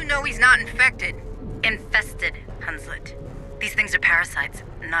 How do you know he's not infected? Infested, Hunslet. These things are parasites,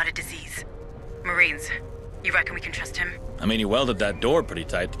 not a disease. Marines, you reckon we can trust him? I mean, he welded that door pretty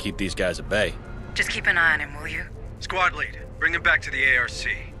tight to keep these guys at bay. Just keep an eye on him, will you? Squad lead, bring him back to the ARC.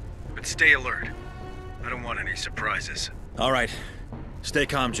 But stay alert. I don't want any surprises. All right. Stay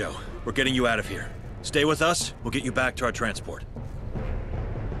calm, Joe. We're getting you out of here. Stay with us, we'll get you back to our transport.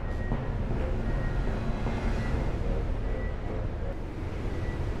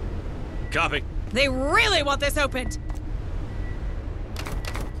 Copy. They really want this opened!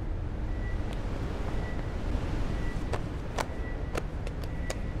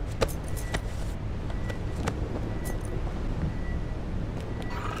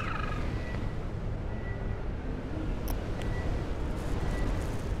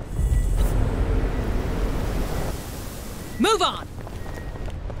 Move on!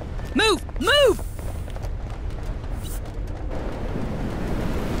 Move! Move!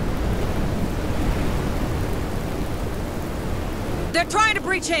 They're trying to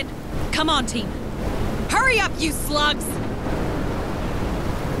breach in! Come on, team! Hurry up, you slugs!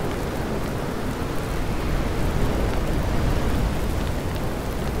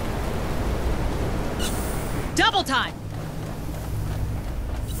 Double time!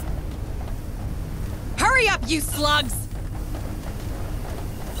 Hurry up, you slugs!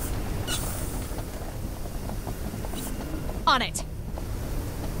 On it!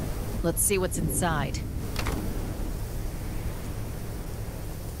 Let's see what's inside.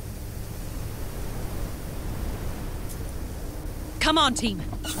 Come on, team.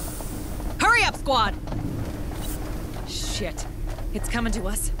 Hurry up, squad! Shit. It's coming to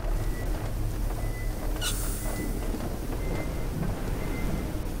us.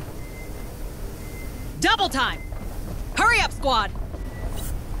 Double time! Hurry up, squad!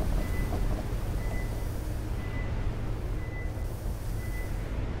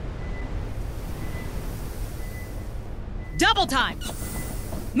 Double time!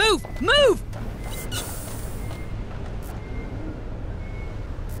 Move! Move!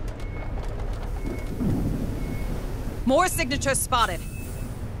 More signatures spotted.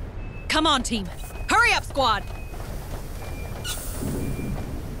 Come on, team. Hurry up, squad!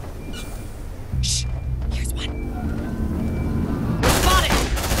 Shh! Here's one. Spotted!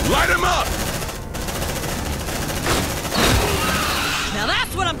 Light him up! Now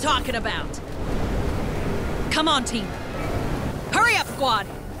that's what I'm talking about! Come on, team. Hurry up, squad!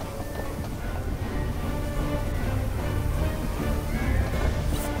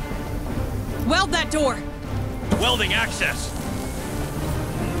 Weld that door! Welding access.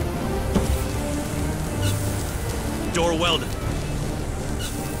 Door welded.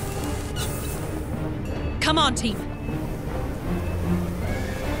 Come on, team.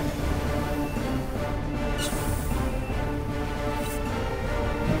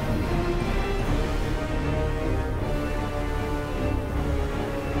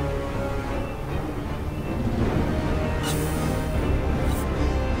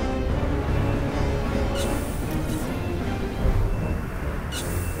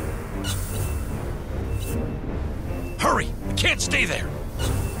 Hurry! We can't stay there!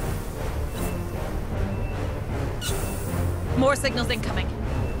 More signals incoming.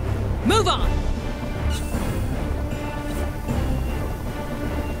 Move on!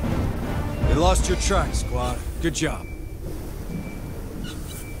 You lost your track, squad. Good job.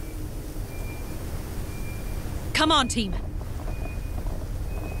 Come on, team.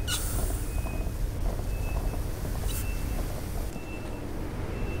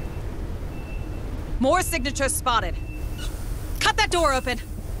 More signatures spotted. Cut that door open.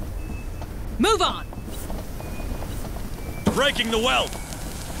 Move on! Breaking the weld!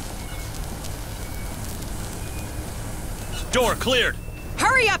 Door cleared!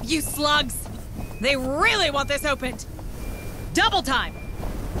 Hurry up, you slugs! They really want this opened! Double time!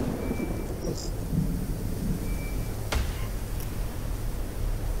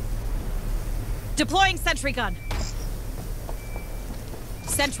 Deploying sentry gun.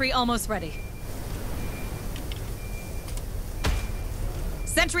 Sentry almost ready.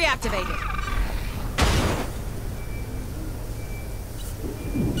 Sentry activated.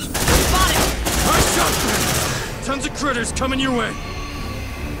 Spotted! Nice shot, man! Tons of critters coming your way.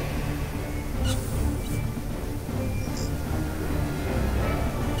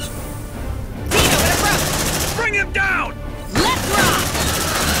 Dino in approach! Bring him down! Let's rock!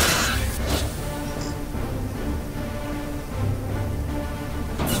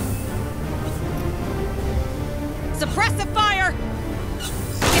 Suppressive fire!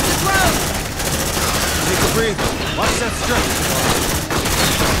 It's a throw! Take a breather. Watch that stretch.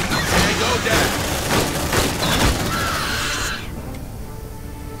 And go down.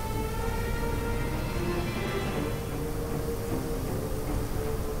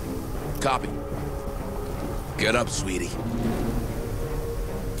 Copy. Get up, sweetie.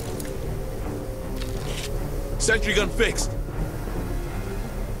 Sentry gun fixed.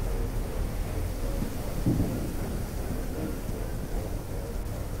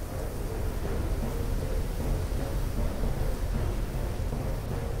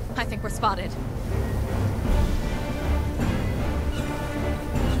 I think we're spotted.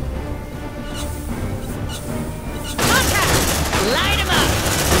 Contact! Light him up!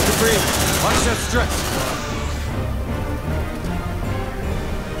 Take a breather. Watch that stretch.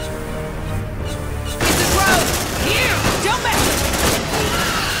 It's a throw! Here! Don't mess with me!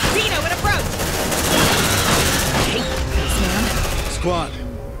 Dino in approach! I hate this, man. Squad,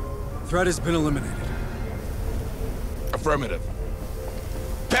 threat has been eliminated. Affirmative.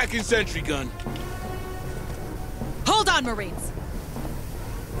 Packing sentry gun. Hold on, Marines!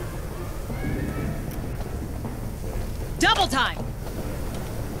 Double time!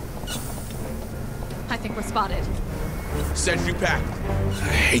 I think we're spotted. Sentry packed. I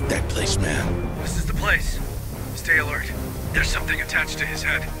hate that place, man. This is the place. Stay alert. There's something attached to his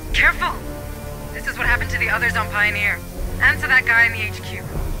head. Careful! This is what happened to the others on Pioneer. And to that guy in the HQ.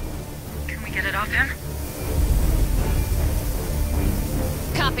 Can we get it off him?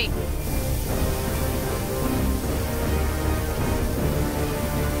 Copy.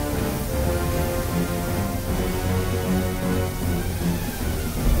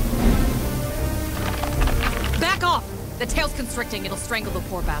 Back off! The tail's constricting, it'll strangle the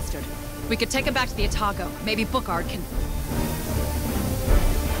poor bastard. We could take him back to the Otago. Maybe Bookard can...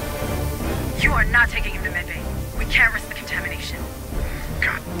 You are not taking him to Medbay. We can't risk the contamination.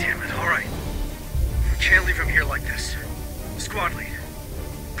 God damn it, alright. We can't leave him here like this. Squad lead,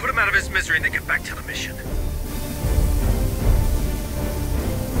 put him out of his misery and then get back to the mission.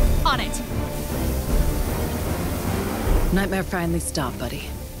 On it! Nightmare finally stopped, buddy.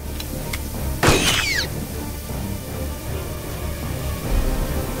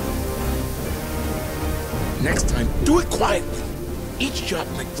 Next time, do it quietly. Each shot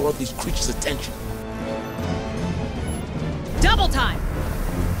might draw these creatures' attention. Double time!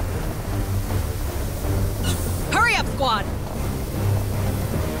 Hurry up, squad!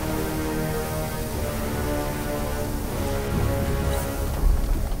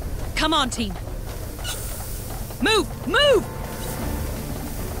 Come on, team. Move! Move!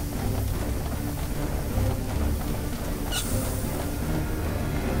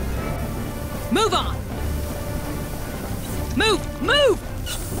 Move on! Move! Move!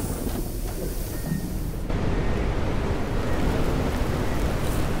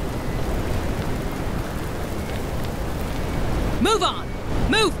 Move on!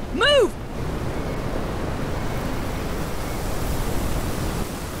 Move! Move!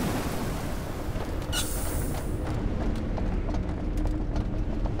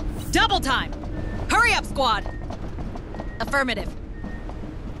 Double time! Hurry up, squad! Affirmative.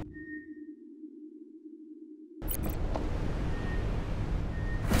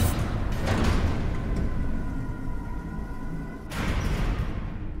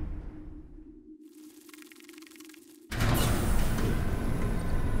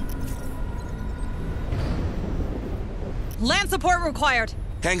 Land support required.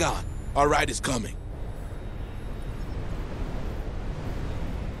 Hang on. Our ride is coming.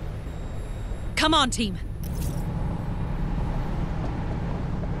 Come on, team.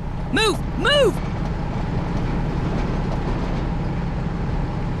 Move! Move!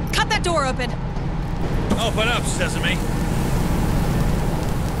 Cut that door open. Open up, Sesame.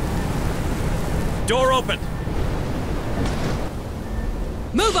 Door open.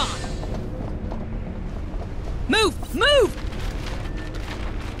 Move on! Move! Move!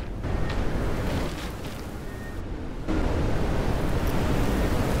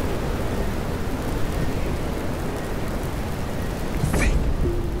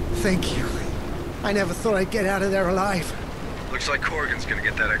 Thank you. I never thought I'd get out of there alive. Looks like Corrigan's gonna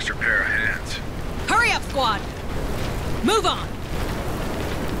get that extra pair of hands. Hurry up, squad! Move on!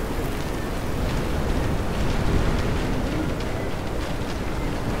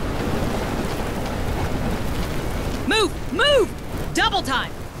 Move! Move! Double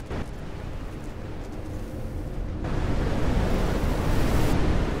time!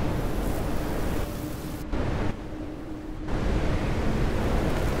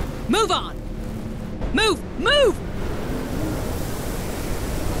 Move on! Move! Move!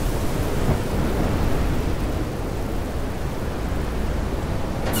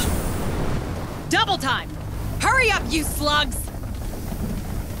 Double time! Hurry up, you slugs!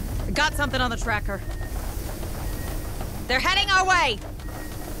 I got something on the tracker. They're heading our way!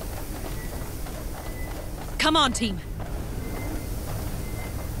 Come on, team.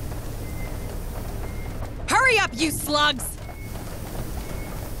 Hurry up, you slugs!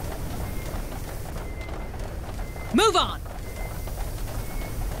 Move on!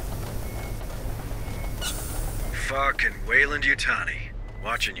 Fucking Weyland-Yutani.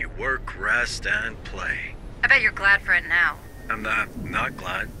 Watching you work, rest, and play. I bet you're glad for it now. I'm not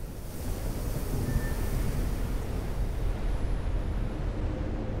glad.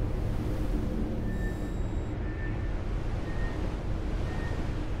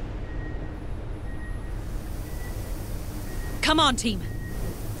 Come on, team.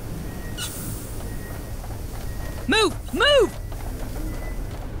 Move! Move!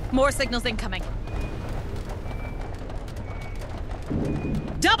 More signals incoming.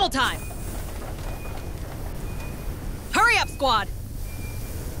 Double time! Hurry up, squad!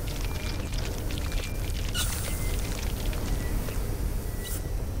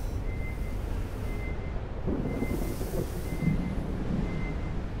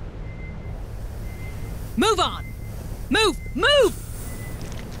 Move on! Move! Move!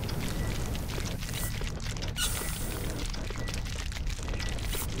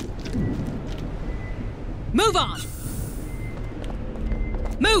 Move on!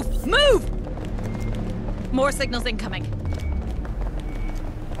 Move! Move! More signals incoming.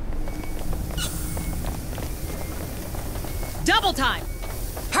 Double time!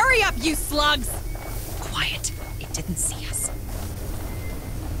 Hurry up, you slugs! Quiet. It didn't see us.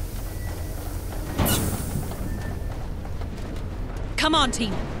 Come on,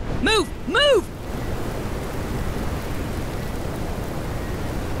 team. Move! Move!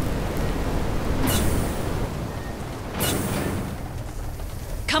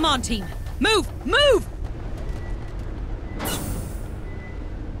 Come on, team. Move! Move!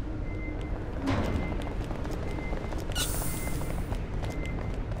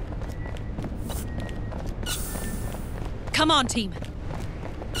 Come on, team.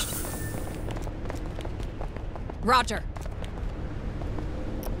 Roger.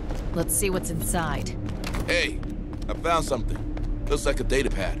 Let's see what's inside. Hey, I found something. Looks like a data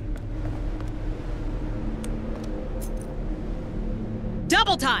pad.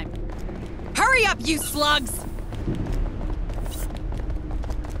 Double time! Hurry up, you slugs!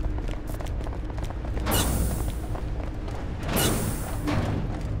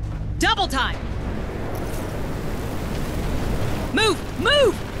 Double time! Move!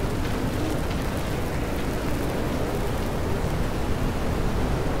 Move!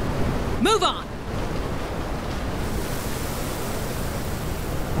 Move on!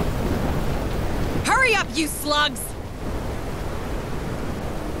 Hurry up, you slugs!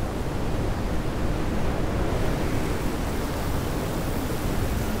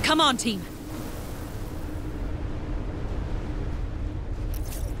 Come on, team.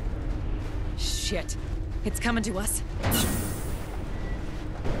 Shit. It's coming to us.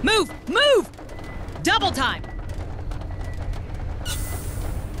 Move! Move! Double time!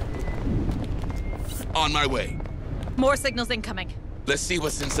 On my way. More signals incoming. Let's see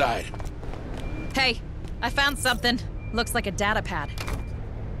what's inside. Hey, I found something. Looks like a data pad.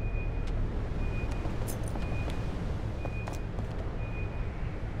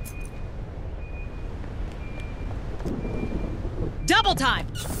 Double time!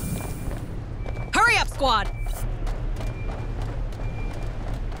 Hurry up, squad!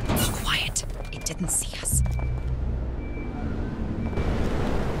 Quiet. It didn't see us.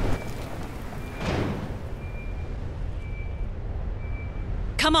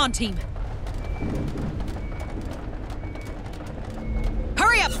 Come on, team.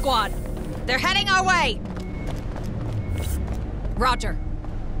 Hurry up, squad! They're heading our way! Roger.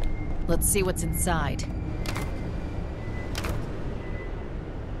 Let's see what's inside.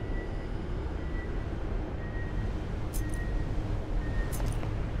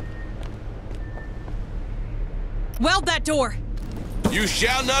 Weld that door! You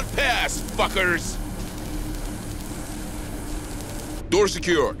shall not pass, fuckers! Door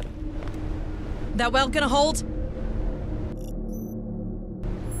secured. That weld gonna hold?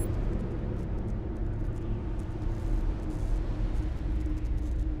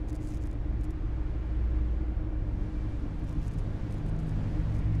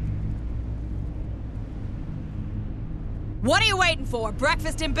 What are you waiting for?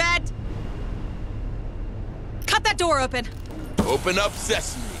 Breakfast in bed? Cut that door open! Open up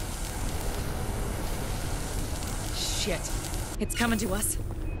sesame. Shit. It's coming to us.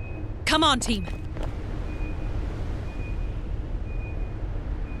 Come on, team.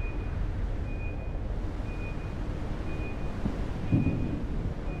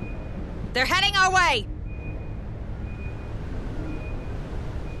 They're heading our way!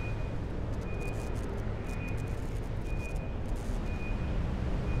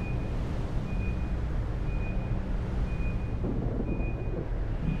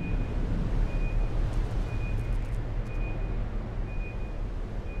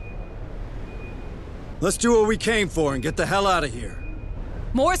 Let's do what we came for and get the hell out of here.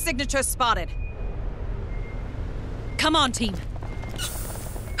 More signatures spotted. Come on, team.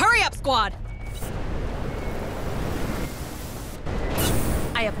 Hurry up, squad!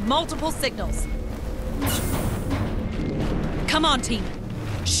 I have multiple signals. Come on, team.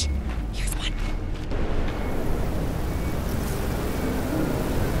 Shh. Here's one.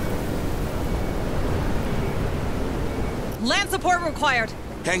 Land support required.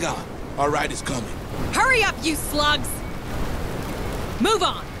 Hang on. Our ride is coming. Hurry up, you slugs! Move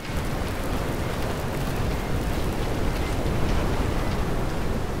on!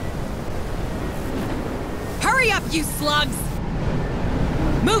 Hurry up, you slugs!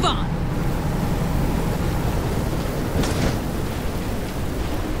 Move on!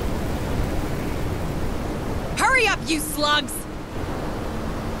 Hurry up, you slugs!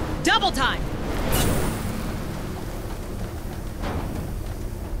 Double time!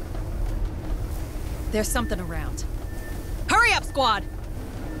 There's something around. Hurry up, squad!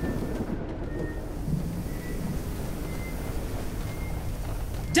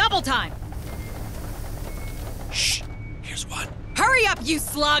 Double time! Shh! Here's one. Hurry up, you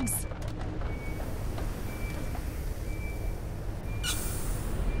slugs!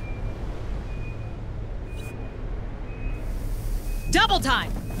 Double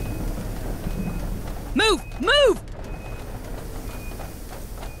time! Move! Move!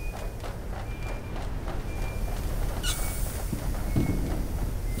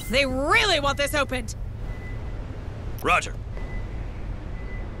 They really want this opened! Roger.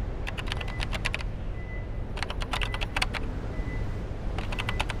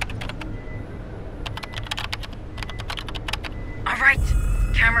 All right,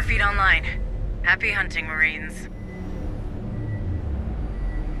 camera feed online. Happy hunting, Marines.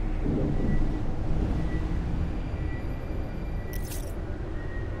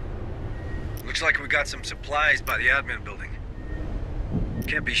 Looks like we got some supplies by the admin building.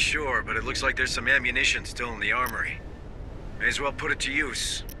 Can't be sure, but it looks like there's some ammunition still in the armory. May as well put it to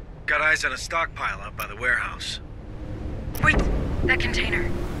use. Got eyes on a stockpile out by the warehouse. Wait, that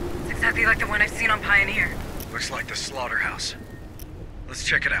container. It's exactly like the one I've seen on Pioneer. Looks like the slaughterhouse. Let's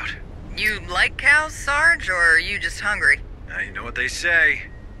check it out. You like cows, Sarge, or are you just hungry? You know what they say.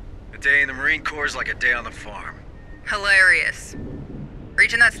 A day in the Marine Corps is like a day on the farm. Hilarious.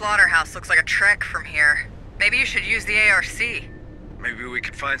 Reaching that slaughterhouse looks like a trek from here. Maybe you should use the ARC. Maybe we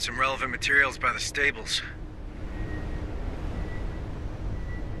could find some relevant materials by the stables.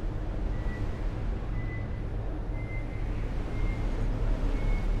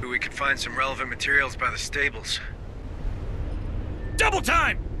 Double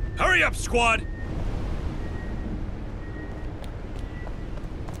time! Hurry up, squad!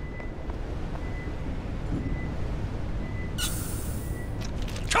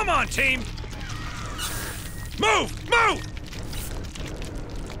 Come on, team! Move! Move!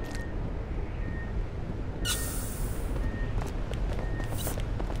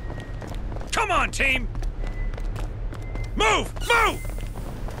 Come on, team! Move! Move!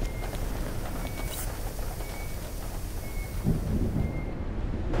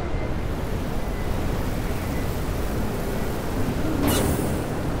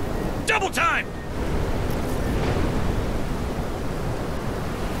 Double time!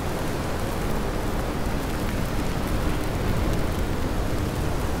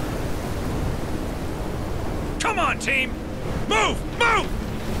 Come on, team! Move! Move!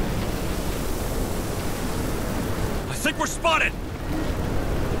 I think we're spotted!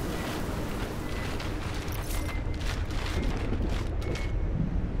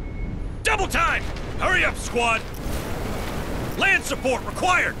 Double time! Hurry up, squad! Land support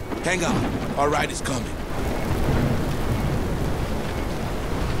required! Hang on. Our ride is coming.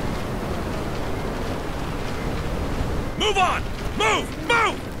 Move on! Move!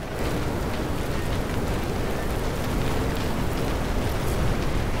 Move!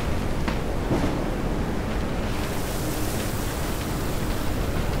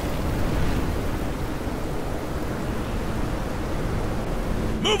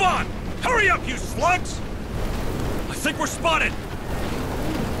 Move on! Hurry up, you slugs! I think we're spotted!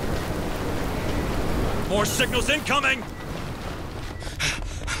 More signals incoming!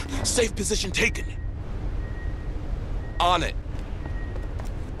 Safe position taken. On it.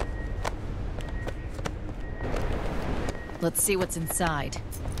 Let's see what's inside.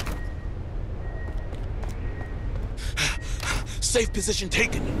 Safe position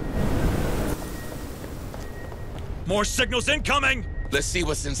taken. More signals incoming! Let's see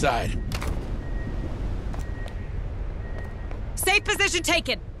what's inside. Safe position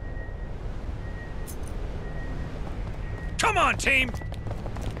taken! Come on, team!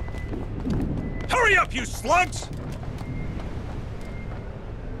 Hurry up, you slugs!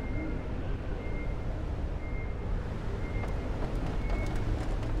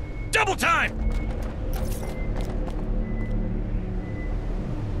 Double time!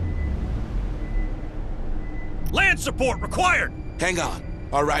 Land support required! Hang on.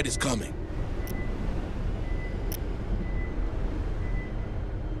 Our ride is coming.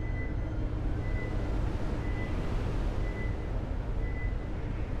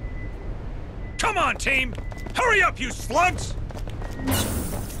 Come on, team! Hurry up, you slugs!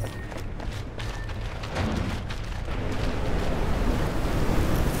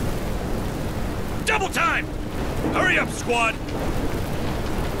 Double time! Hurry up, squad!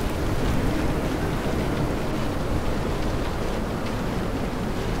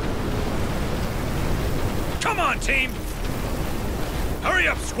 Come on, team! Hurry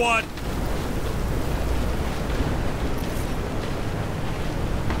up, squad!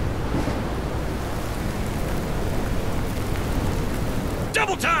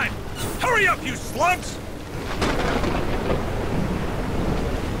 Double time! Hurry up, you slugs!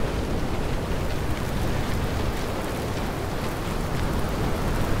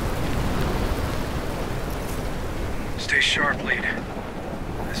 Stay sharp, lead.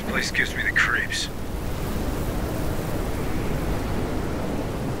 This place gives me the creeps.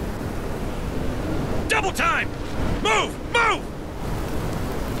 Double time! Move! Move!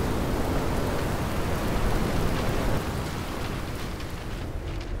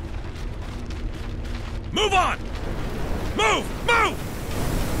 Move on! Move! Move!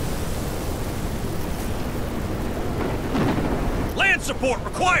 Land support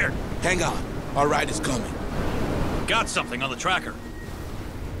required! Hang on. Our ride is coming. Got something on the tracker.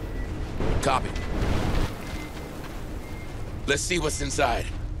 Copy. Let's see what's inside.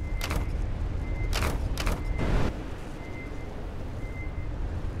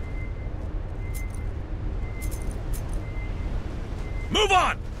 Move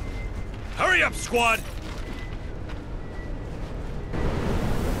on! Hurry up, squad!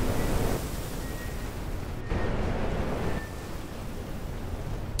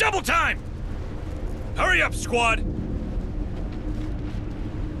 Double time! Hurry up, squad!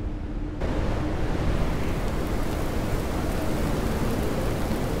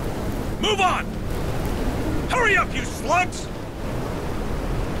 Move on! Hurry up, you slugs!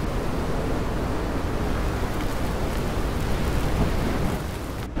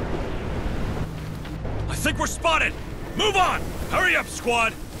 I think we're spotted! Move on! Hurry up,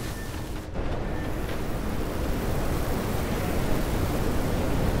 squad!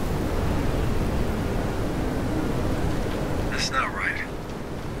 That's not right.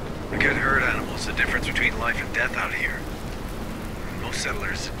 We could herd animals, the difference between life and death out here. Most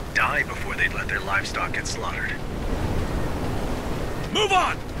settlers die before they'd let their livestock get slaughtered. Move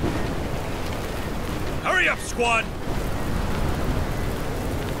on! Hurry up, squad!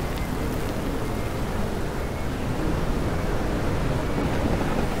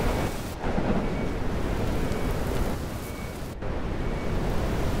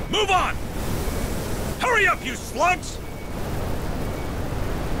 Move on! Hurry up, you slugs!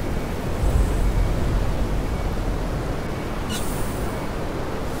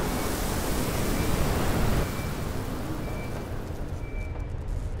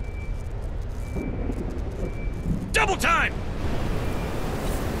 Double time!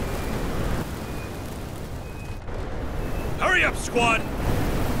 Hurry up, squad!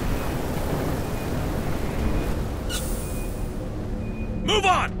 Move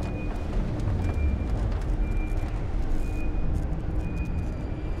on!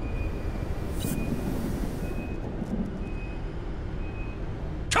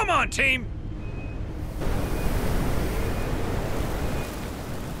 Come on, team!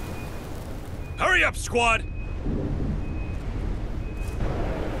 Hurry up, squad!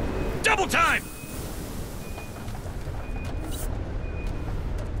 Double time!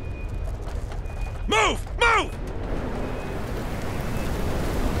 Move! Move!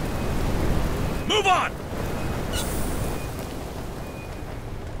 Move on!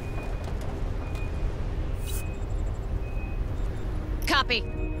 Copy.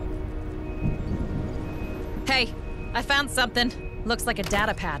 Hey, I found something. Looks like a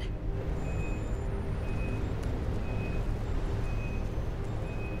data pad.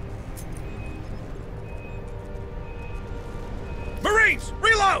 Marines,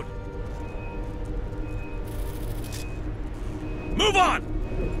 reload! Move on!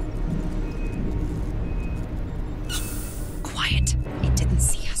 Quiet. It didn't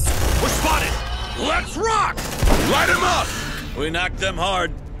see us. We're spotted! Let's rock! Light him up! We knocked them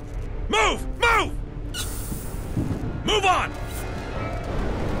hard. Move! Move! Move on!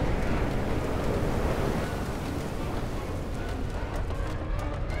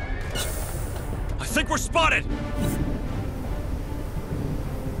 I think we're spotted!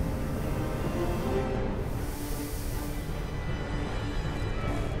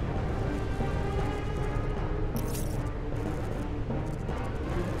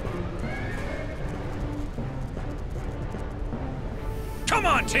 Come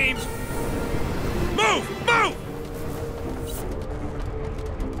on, team! Move! Move!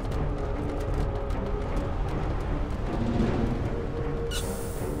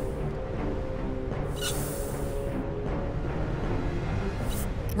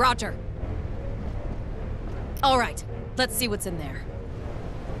 Roger. All right, let's see what's in there.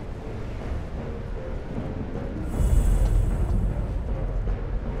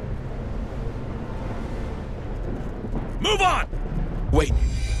 Move on! Wait.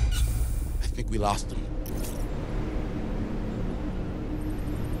 I think we lost him.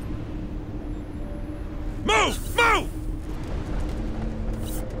 Move! Move!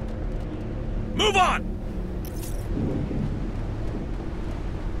 Move on!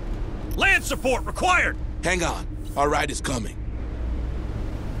 Land support required! Hang on. Our ride is coming.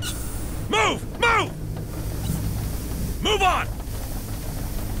 Move! Move! Move on!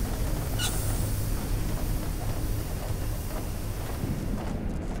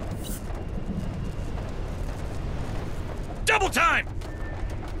 time!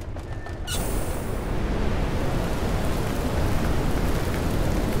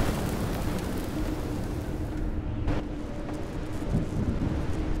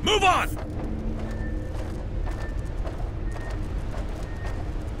 Move on!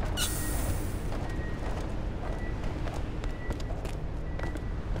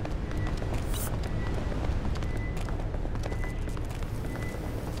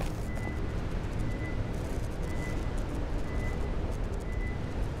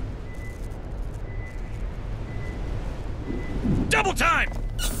 Double time!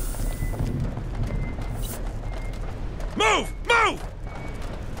 Move! Move!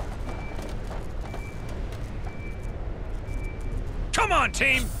 Come on,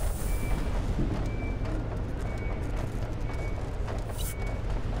 team!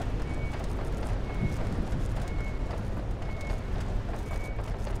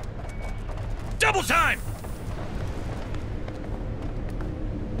 Double time!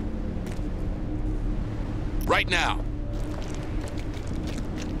 Right now.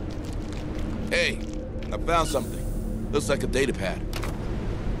 Hey, I found something. Looks like a data pad.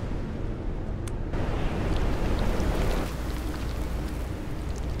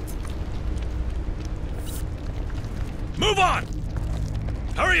 Move on!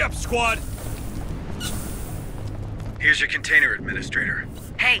 Hurry up, squad! Here's your container, Administrator.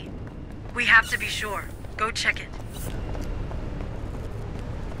 Hey, we have to be sure. Go check it.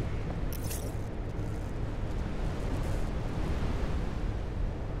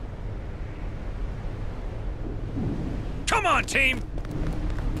 Come on, team!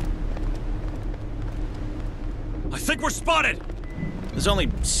 I think we're spotted! There's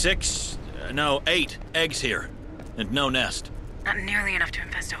only 8 eggs here. And no nest. Not nearly enough to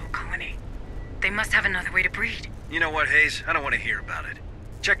infest a whole colony. They must have another way to breed. You know what, Hayes? I don't want to hear about it.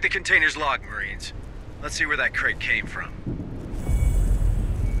 Check the container's log, Marines. Let's see where that crate came from.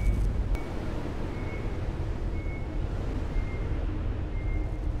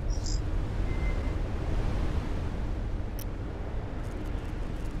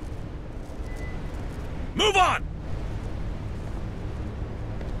 Move on!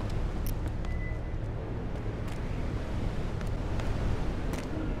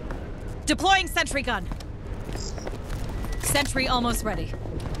 Deploying sentry gun. Sentry almost ready.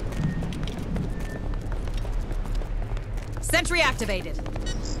 Sentry activated.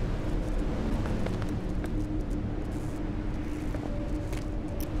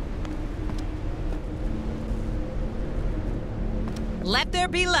 Let there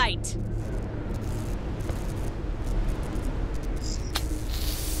be light.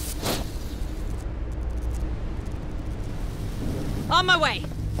 On my way.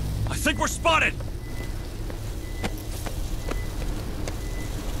 I think we're spotted!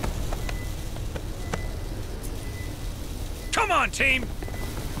 Come on, team!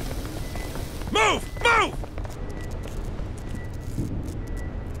 Move! Move!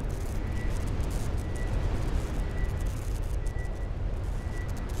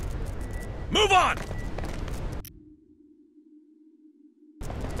 Move on!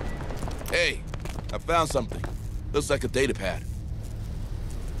 Hey, I found something. Looks like a data pad.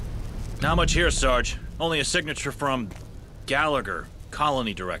 Not much here, Sarge. Only a signature from Gallagher,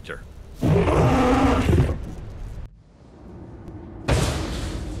 Colony Director.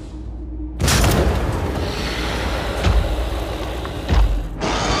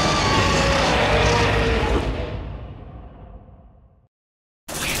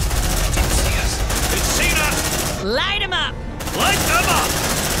 Light him up! Light them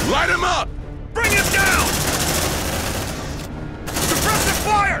up! Light him up! Bring him down! Suppressive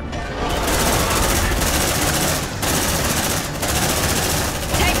fire!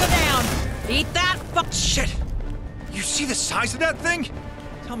 Take him down! Eat that fuck! Shit! You see the size of that thing?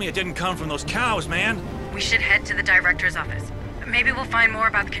 Tell me it didn't come from those cows, man. We should head to the director's office. Maybe we'll find more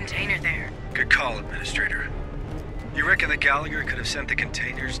about the container there. Good call, Administrator. You reckon that Gallagher could have sent the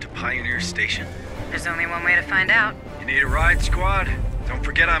containers to Pioneer Station? There's only one way to find out. You need a ride, squad? Don't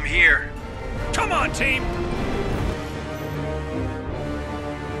forget I'm here. Come on, team!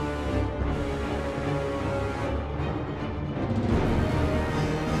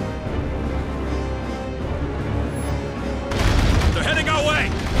 They're heading our way!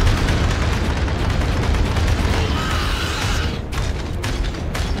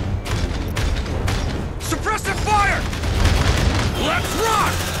 Suppressive fire! Let's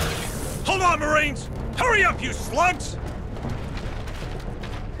rock! Hold on, Marines! Hurry up, you slugs!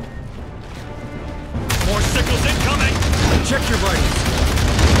 More signals incoming! Check your vitals.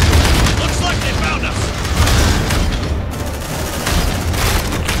 Looks like they found us!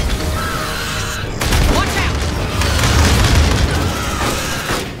 Watch out!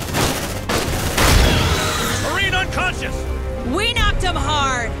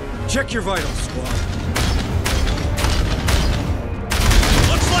 Check your vitals, squad.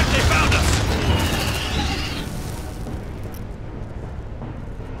 Looks like they found us!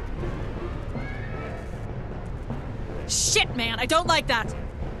 Shit, man, I don't like that!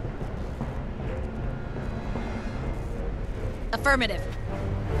 Affirmative.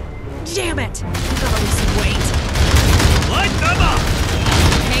 Damn it! You gotta lose some weight. Light them up!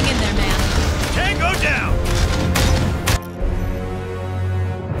 Hang in there, man. Tango down!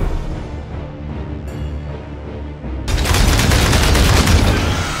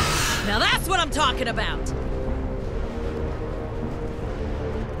 Now that's what I'm talking about!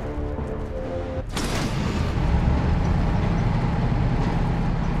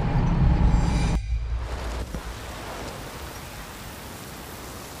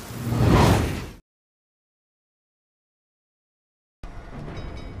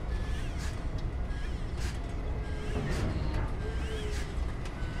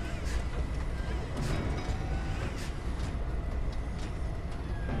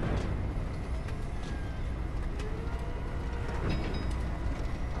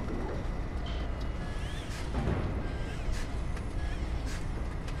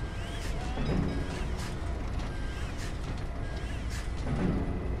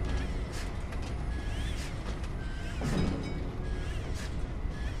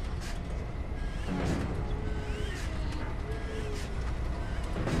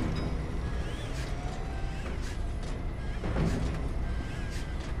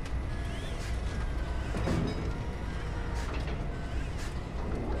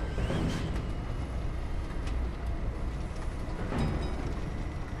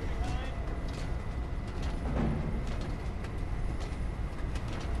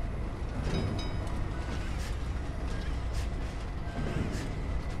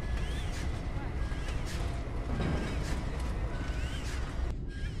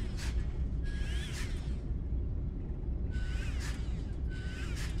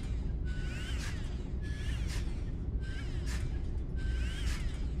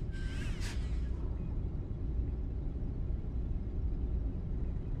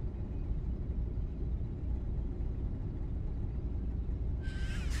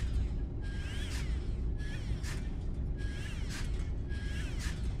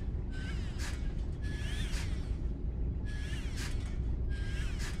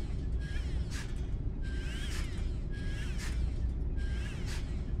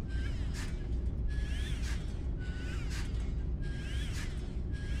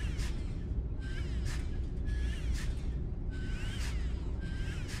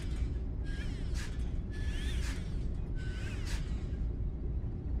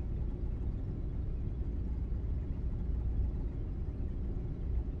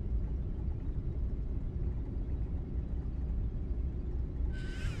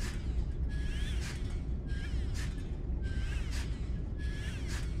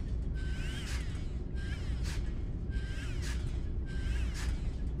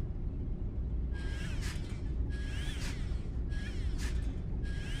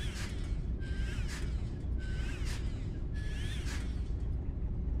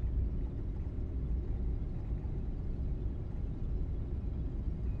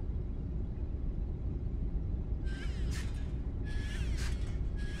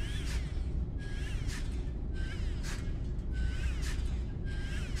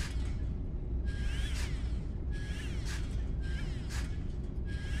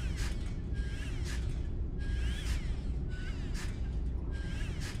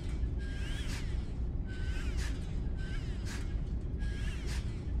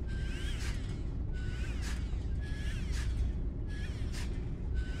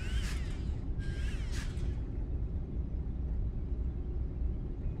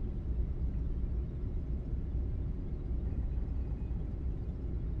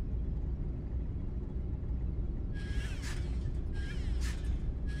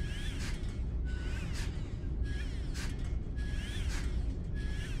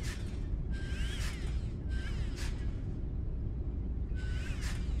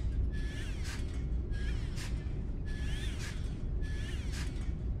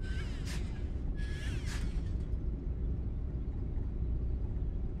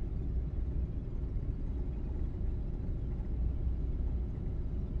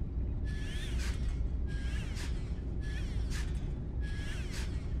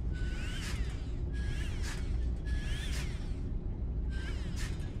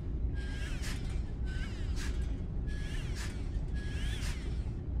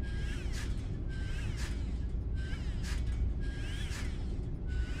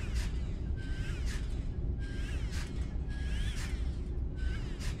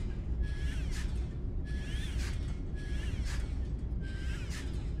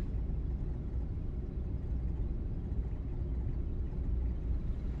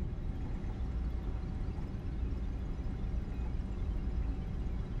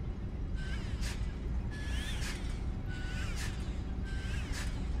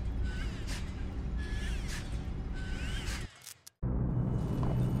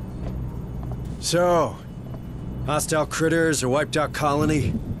 So, hostile critters or wiped out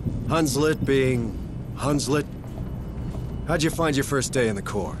colony? Hunslet being Hunslet? How'd you find your first day in the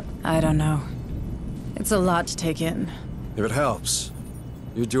Corps? I don't know. It's a lot to take in. If it helps,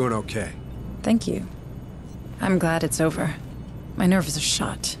 you're doing okay. Thank you. I'm glad it's over. My nerves are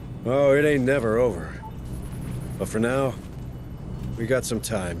shot. Oh, it ain't never over. But for now, we got some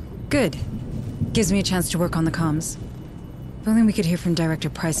time. Good. Gives me a chance to work on the comms. If only we could hear from Director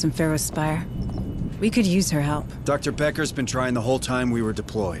Price and Pharaoh's Spire. We could use her help. Dr. Becker's been trying the whole time we were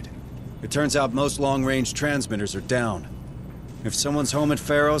deployed. It turns out most long-range transmitters are down. If someone's home at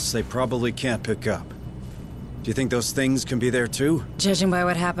Pharaoh's, they probably can't pick up. Do you think those things can be there too? Judging by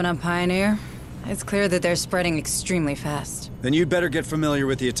what happened on Pioneer, it's clear that they're spreading extremely fast. Then you'd better get familiar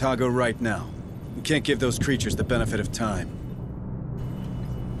with the Otago right now. We can't give those creatures the benefit of time.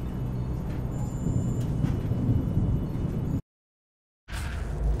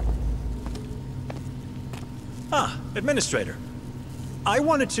 Ah, Administrator. I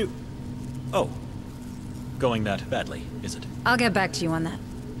wanted to... Oh. Going that badly, is it? I'll get back to you on that.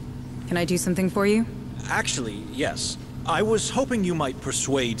 Can I do something for you? Actually, yes. I was hoping you might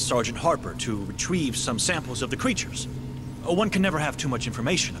persuade Sergeant Harper to retrieve some samples of the creatures. One can never have too much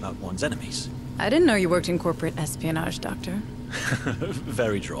information about one's enemies. I didn't know you worked in corporate espionage, Doctor.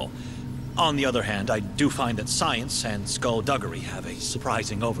 Very droll. On the other hand, I do find that science and skullduggery have a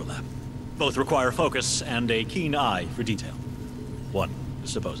surprising overlap. Both require focus and a keen eye for detail. One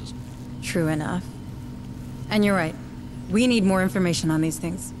supposes. True enough. And you're right. We need more information on these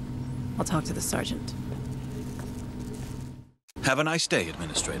things. I'll talk to the Sergeant. Have a nice day,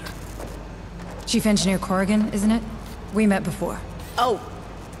 Administrator. Chief Engineer Corrigan, isn't it? We met before. Oh,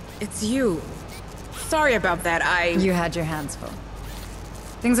 it's you. Sorry about that, You had your hands full.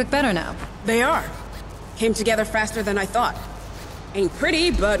 Things look better now. They are. Came together faster than I thought. Ain't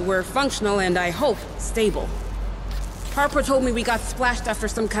pretty, but we're functional and I hope stable. Harper told me we got splashed after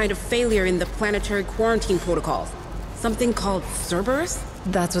some kind of failure in the planetary quarantine protocols. Something called Cerberus?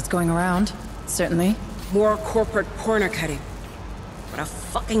 That's what's going around. Certainly. More corporate corner cutting. What a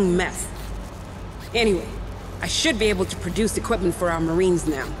fucking mess. Anyway, I should be able to produce equipment for our Marines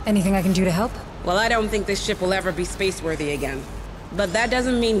now. Anything I can do to help? Well, I don't think this ship will ever be space-worthy again. But that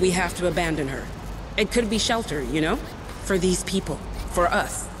doesn't mean we have to abandon her. It could be shelter, you know? For these people. For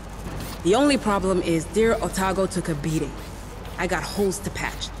us. The only problem is dear Otago took a beating. I got holes to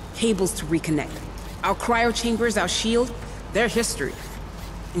patch, cables to reconnect. Our cryo chambers, our shield, they're history.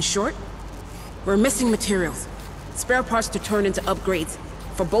 In short, we're missing materials. Spare parts to turn into upgrades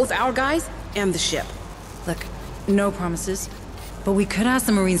for both our guys and the ship. Look, no promises. But we could ask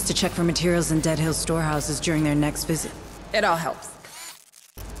the Marines to check for materials in Dead Hill storehouses during their next visit. It all helps.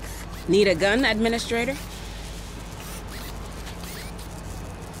 Need a gun, Administrator?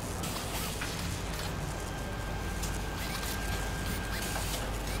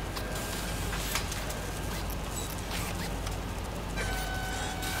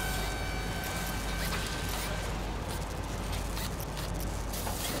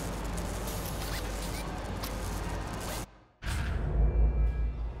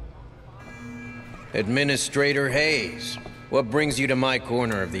 Administrator Hayes, what brings you to my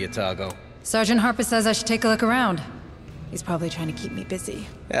corner of the Otago? Sergeant Harper says I should take a look around. He's probably trying to keep me busy.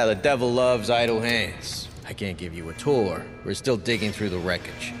 Yeah, the devil loves idle hands. I can't give you a tour. We're still digging through the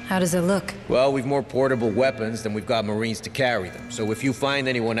wreckage. How does it look? Well, we've more portable weapons than we've got Marines to carry them. So if you find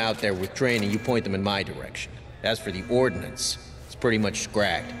anyone out there with training, you point them in my direction. As for the ordnance, it's pretty much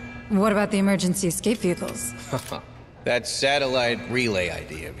scragged. What about the emergency escape vehicles? That satellite relay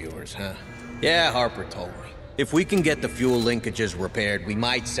idea of yours, huh? Yeah, Harper told me. If we can get the fuel linkages repaired, we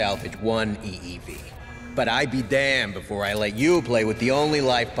might salvage one EEV. But I'd be damned before I let you play with the only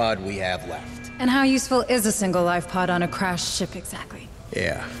life pod we have left. And how useful is a single life pod on a crashed ship exactly?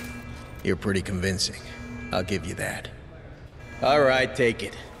 Yeah, you're pretty convincing. I'll give you that. All right, take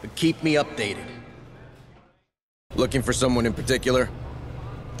it. But keep me updated. Looking for someone in particular?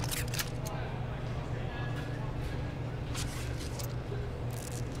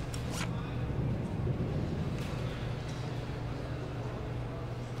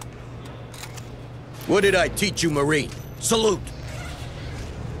 What did I teach you, Marine? Salute!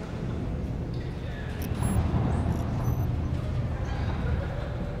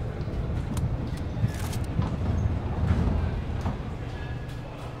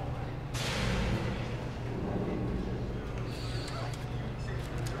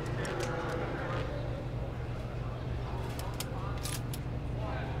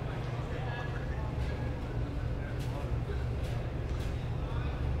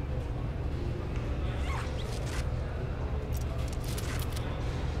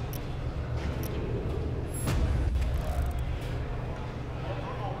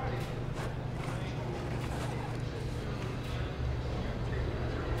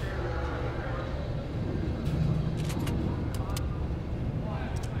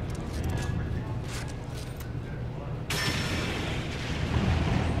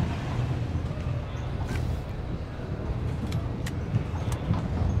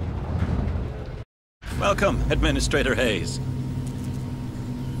 Welcome, Administrator Hayes.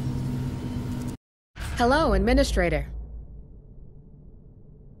 Hello, Administrator.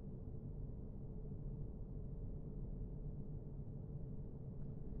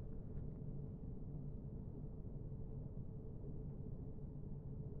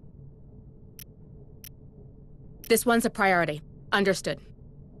 This one's a priority. Understood.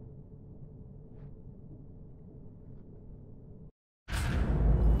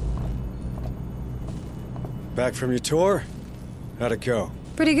 Back from your tour? How'd it go?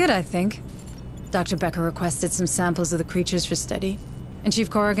 Pretty good, I think. Dr. Becker requested some samples of the creatures for study, and Chief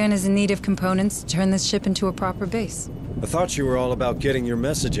Corrigan is in need of components to turn this ship into a proper base. I thought you were all about getting your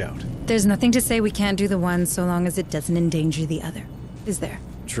message out. There's nothing to say we can't do the one so long as it doesn't endanger the other, is there?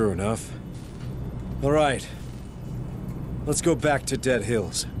 True enough. All right. Let's go back to Dead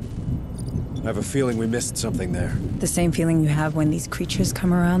Hills. I have a feeling we missed something there. The same feeling you have when these creatures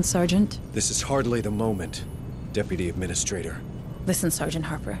come around, Sergeant? This is hardly the moment, Deputy Administrator. Listen, Sergeant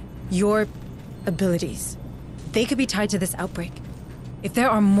Harper. Your abilities, they could be tied to this outbreak. If there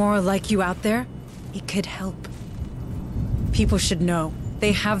are more like you out there, it could help. People should know.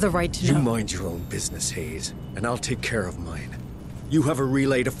 They have the right to know. You mind your own business, Hayes, and I'll take care of mine. You have a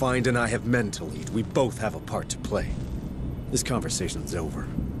relay to find and I have men to lead. We both have a part to play. This conversation's over.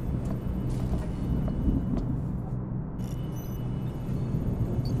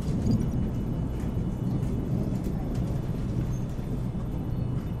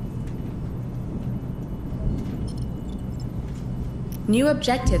 New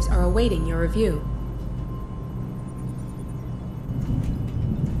objectives are awaiting your review.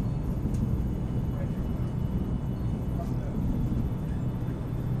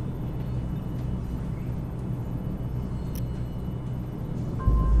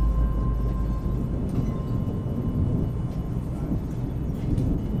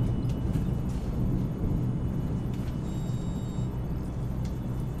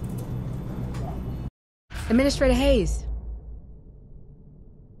 Administrator Hayes.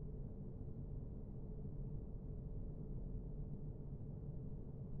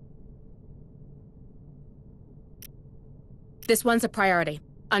 This one's a priority.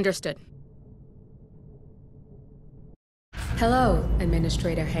 Understood. Hello,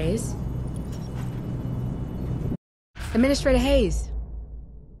 Administrator Hayes. Administrator Hayes.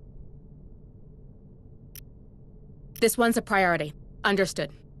 This one's a priority.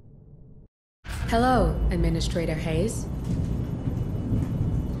 Understood. Hello, Administrator Hayes.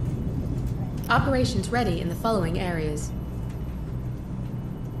 Operations ready in the following areas.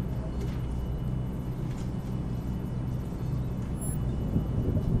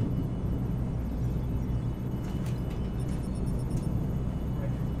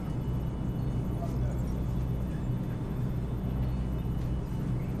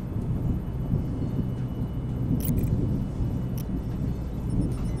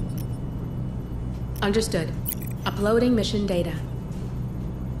 Understood. Uploading mission data.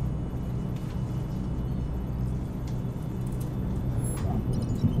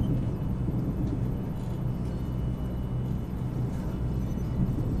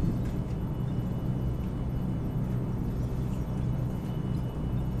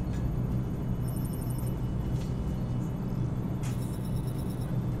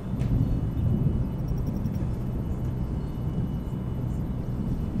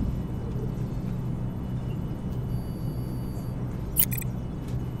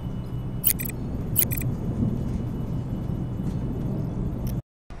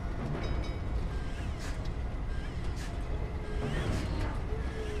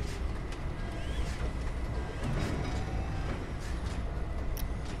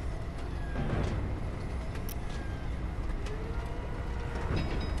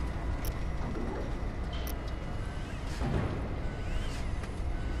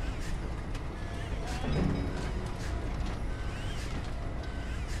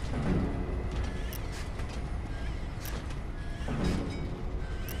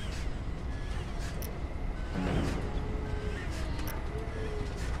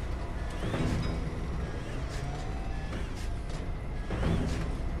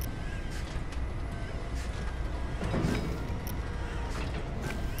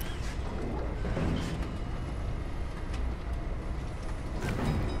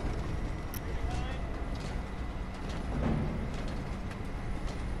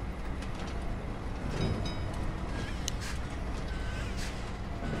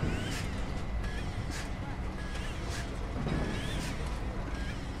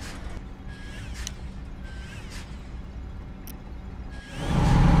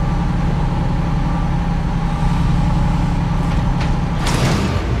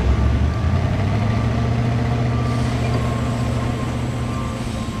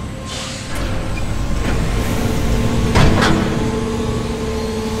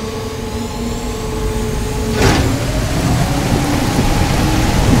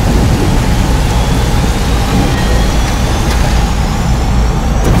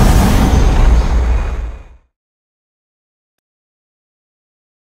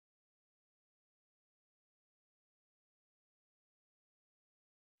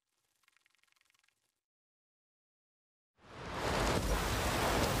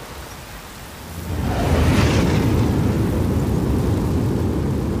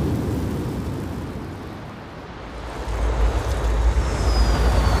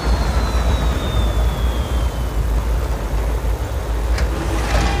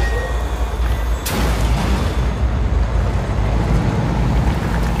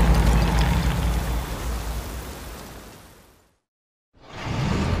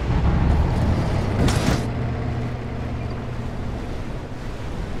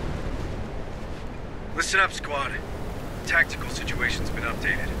 Listen up, squad. The tactical situation's been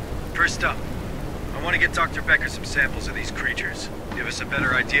updated. First up, I want to get Dr. Becker some samples of these creatures. Give us a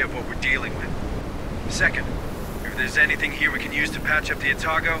better idea of what we're dealing with. Second, if there's anything here we can use to patch up the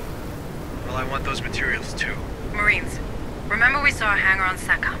Otago, well, I want those materials too. Marines, remember we saw a hangar on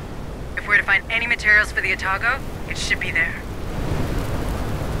Secom. If we're to find any materials for the Otago, it should be there.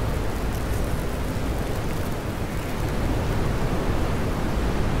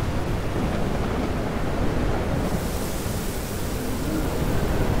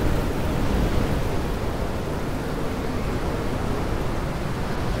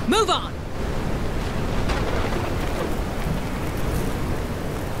 Move on!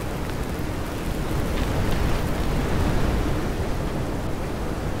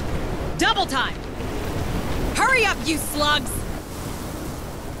 Double time! Hurry up, you slugs!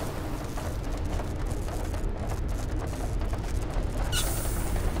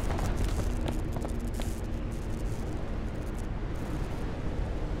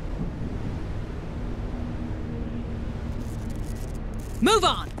 Move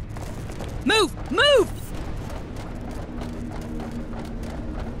on! Move! Move!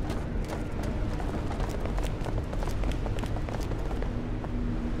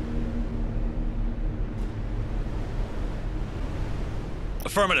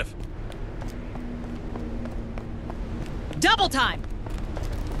 Affirmative. Double time!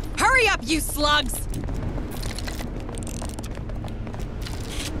 Hurry up, you slugs!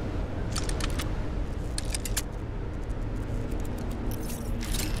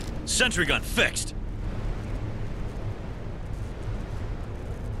 Sentry gun fixed.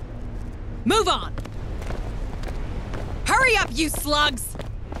 Move on! Hurry up, you slugs!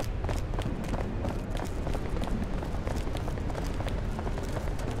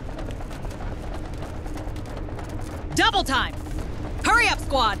 Double time! Hurry up,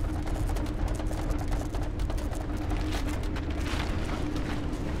 squad!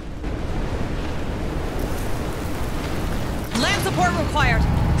 Land support required!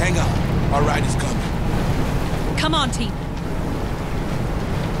 Hang on. Our ride is coming. Come on, team.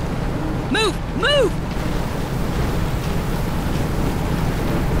 Move! Move!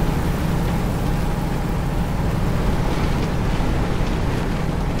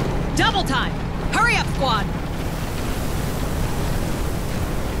 Double time! Hurry up, squad!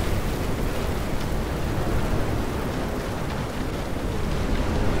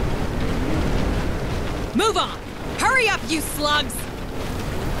 Move on! Hurry up, you slugs!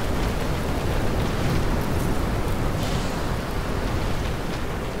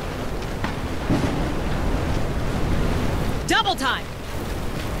 Double time!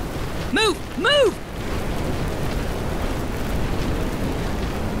 Move! Move!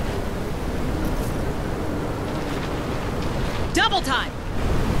 Double time!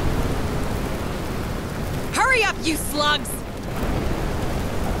 Hurry up, you slugs!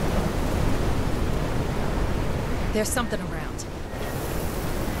 There's something around.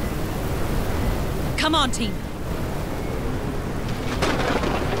 Come on, team.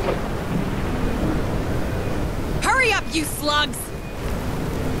 Hurry up, you slugs!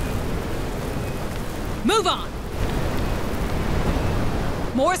 Move on!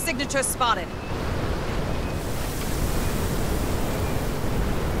 More signatures spotted.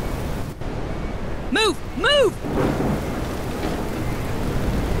 Move! Move!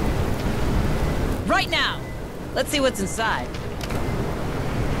 Right now! Let's see what's inside.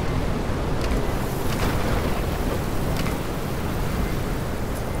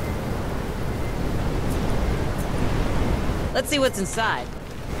 Let's see what's inside.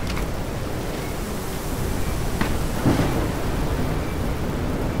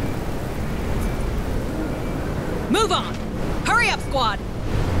 Move on! Hurry up, squad!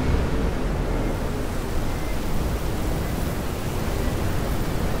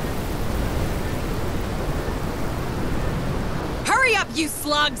 Hurry up, you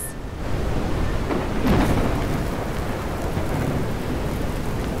slugs!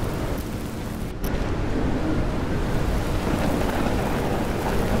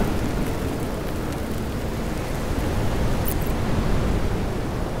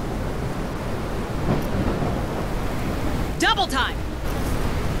 Double time!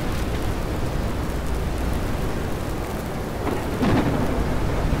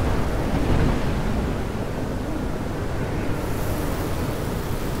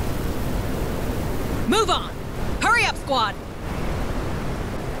 Move on! Hurry up, squad!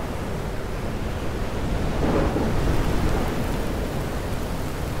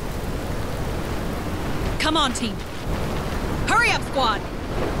 Come on, team! Hurry up, squad!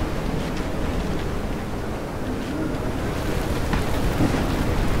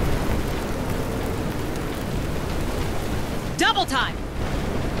 Double time!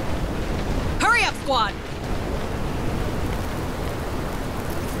 Hurry up, squad!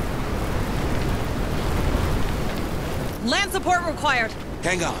 Land support required.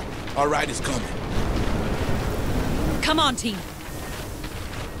 Hang on. Our ride is coming. Come on, team.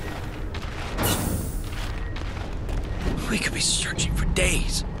 We could be searching for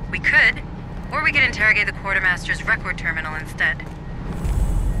days. We could. Or we could interrogate the quartermaster's record terminal instead.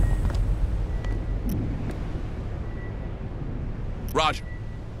 Roger.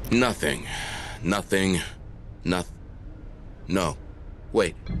 Nothing. No.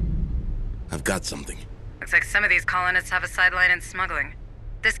 Wait. I've got something. Looks like some of these colonists have a sideline in smuggling.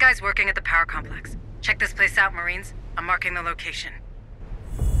 This guy's working at the power complex. Check this place out, Marines. I'm marking the location.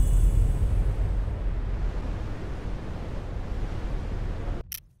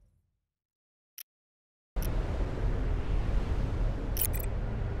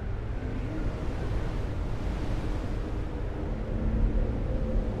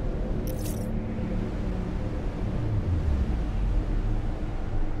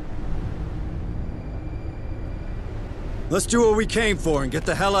 Let's do what we came for and get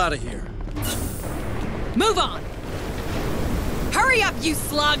the hell out of here. Move on! Hurry up, you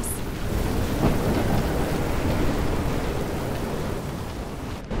slugs!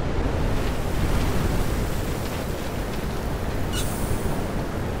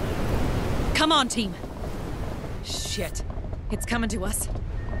 Come on, team. Shit. It's coming to us.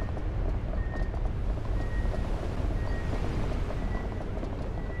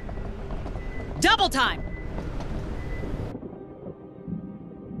 Double time!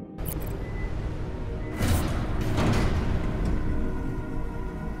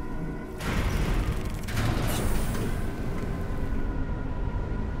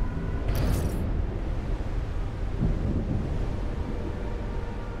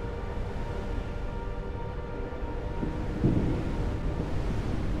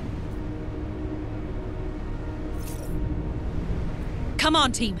 Come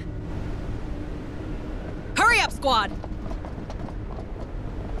on, team. Hurry up, squad!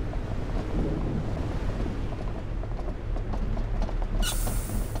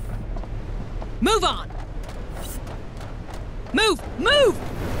 Move on! Move! Move!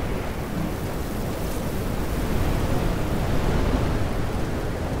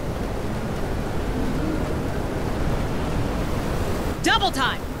 Double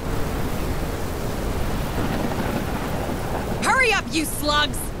time! Hurry up, you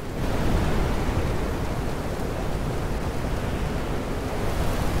slugs!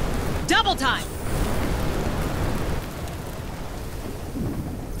 Double time!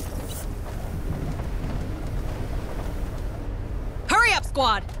 Hurry up,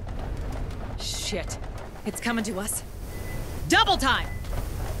 squad! Shit. It's coming to us. Double time!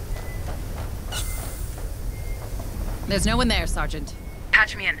 There's no one there, Sergeant.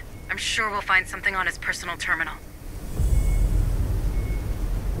 Patch me in. I'm sure we'll find something on his personal terminal.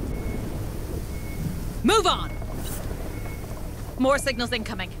 Move on! More signals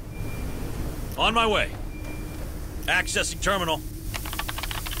incoming. On my way. Accessing terminal.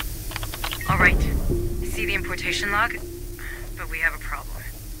 All right. I see the importation log, but we have a problem.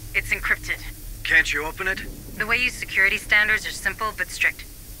 It's encrypted. Can't you open it? The Weyland security standards are simple but strict.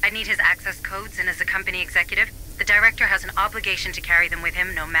 I need his access codes, and as a company executive, the director has an obligation to carry them with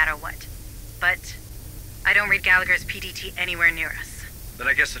him no matter what. But I don't read Gallagher's PDT anywhere near us. Then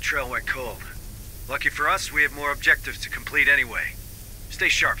I guess the trail went cold. Lucky for us, we have more objectives to complete anyway. Stay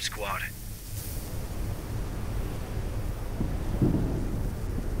sharp, squad.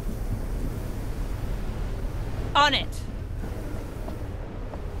 On it!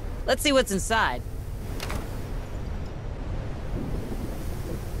 Let's see what's inside.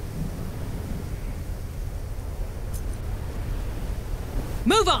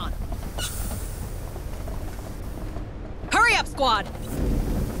 Move on! Hurry up, squad!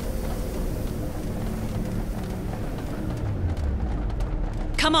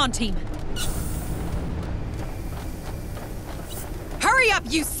 Come on, team. Hurry up,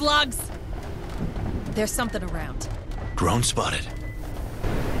 you slugs! There's something around. Drone spotted.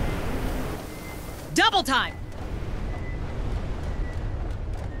 Double time!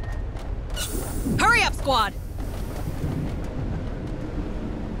 Hurry up, squad!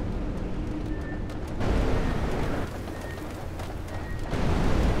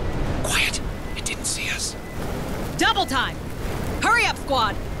 Quiet. It didn't see us. Double time! Hurry up,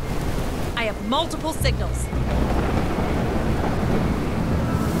 squad! I have multiple signals.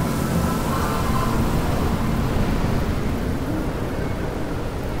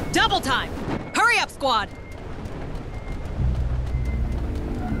 Double time! Hurry up, squad!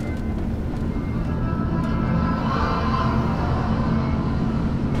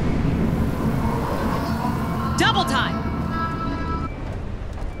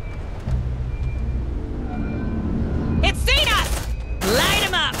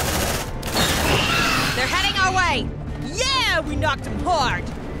 We knocked them hard.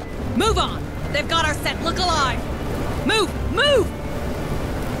 Move on. They've got our set. Look alive. Move! Move!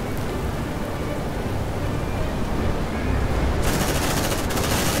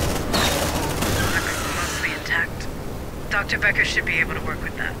 Looks mostly intact. Dr. Becker should be able to work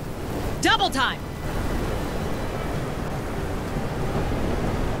with that. Double time!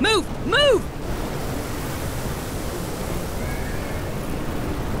 Move! Move!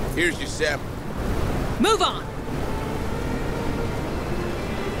 Here's your sample. Move on!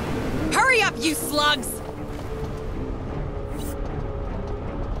 Hurry up, you slugs!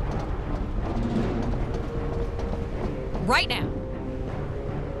 Right now.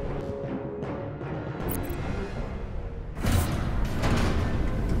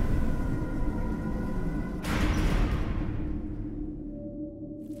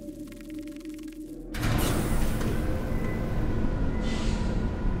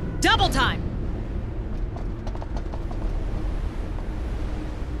 Double time!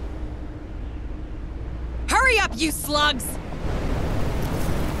 Hurry up, you slugs!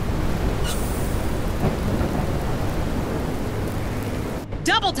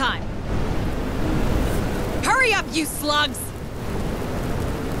 Double time! Hurry up, you slugs!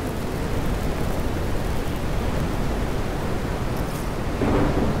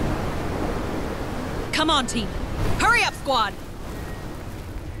 Come on, team. Hurry up, squad!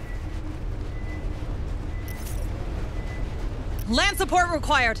 Land support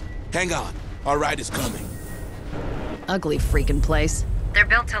required. Hang on. Our ride is coming. Ugly freaking place. They're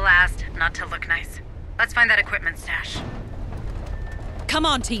built to last, not to look nice. Let's find that equipment stash. Come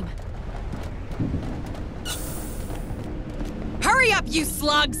on, team. Hurry up, you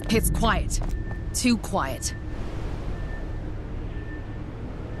slugs! It's quiet. Too quiet.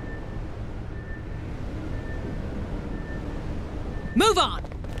 Move on!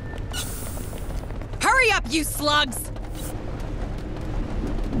 Hurry up, you slugs!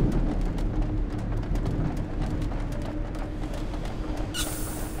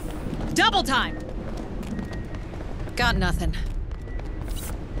 Double time! Got nothing.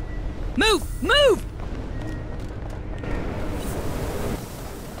 Move! Move!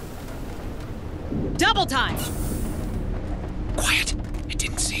 Double time! Quiet. It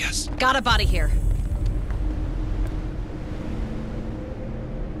didn't see us. Got a body here.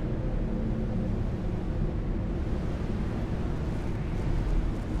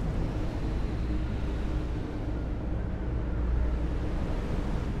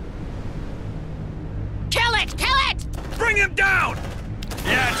 Kill it! Kill it! Bring him down!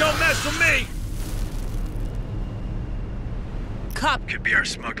 Yeah, don't mess with me! Cop. Could be our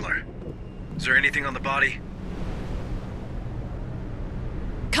smuggler. Is there anything on the body?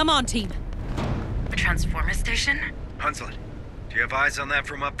 Come on, team. A transformer station? Hunslet, do you have eyes on that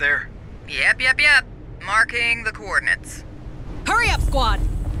from up there? Yep. Marking the coordinates. Hurry up, squad!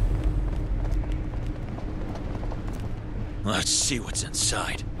 Let's see what's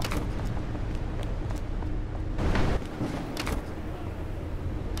inside.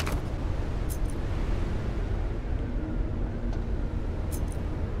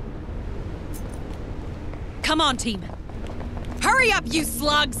 Come on, team. Hurry up, you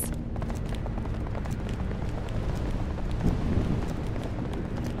slugs!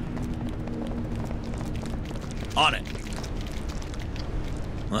 On it.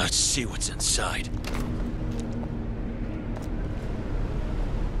 Let's see what's inside.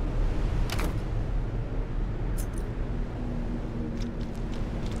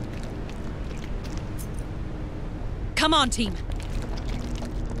 Come on, team.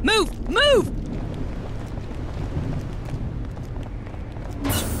 Move! Move!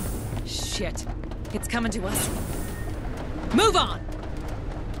 Shit. It's coming to us. Move on!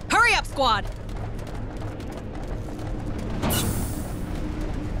 Hurry up, squad!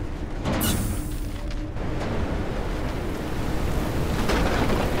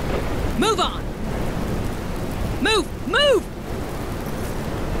 Move on! Move! Move!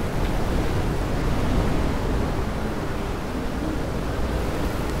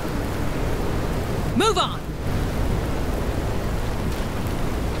 Move on!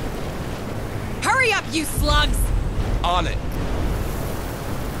 Hurry up, you slugs! On it.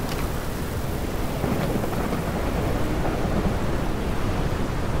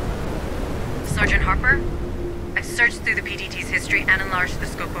 Sergeant Harper? I've searched through the PDT's history and enlarged the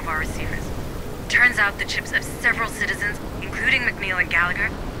scope of our receivers. Turns out the chips of several citizens, including McNeil and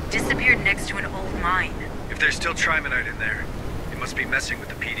Gallagher, disappeared next to an old mine. If there's still trimonite in there, it must be messing with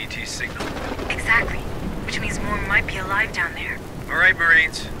the PDT signal. Exactly. Which means more might be alive down there. All right,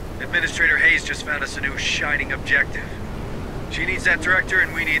 Marines. Administrator Hayes just found us a new shining objective. She needs that director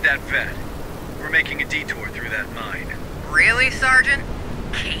and we need that vet. We're making a detour through that mine. Really, Sergeant?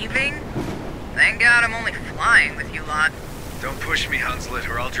 Caving? Thank God I'm only flying with you lot. Don't push me, Hunslet,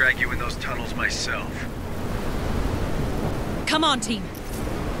 or I'll drag you in those tunnels myself. Come on, team.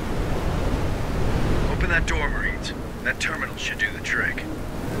 Open that door, Marines. That terminal should do the trick.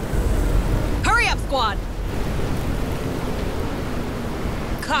 Hurry up, squad!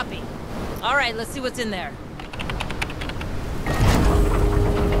 Copy. All right, let's see what's in there.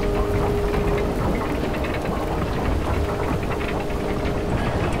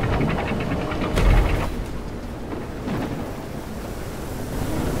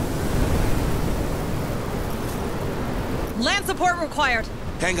 Land support required.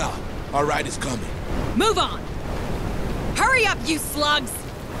 Hang on. Our ride is coming. Move on! Hurry up, you slugs!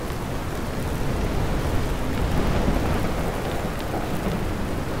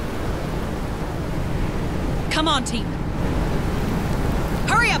 Come on, team.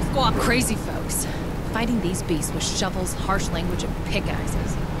 Hurry up, squad! Crazy folks. Fighting these beasts with shovels, harsh language, and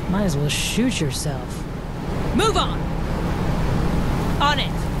pickaxes. Might as well shoot yourself. Move on! On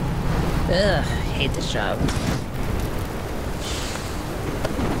it! Ugh, hate the job.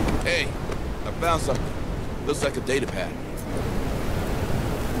 Hey, I found something. Looks like a data pad.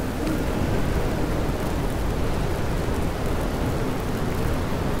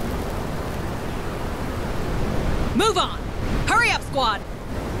 Move on! Hurry up, squad!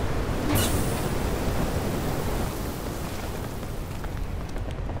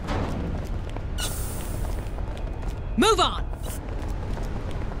 Move on!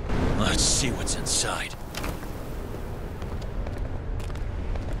 Let's see what's inside.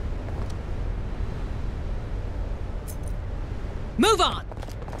 Move on!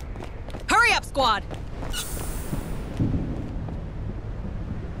 Hurry up, squad!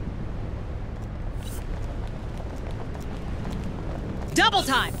 Double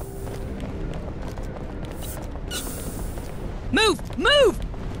time! Move! Move!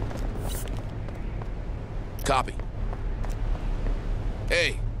 Copy.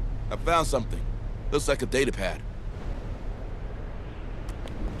 Hey, I found something. Looks like a data pad.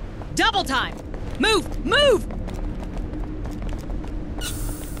 Double time! Move! Move!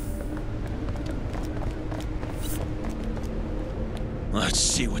 Let's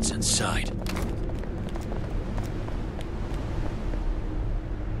see what's inside.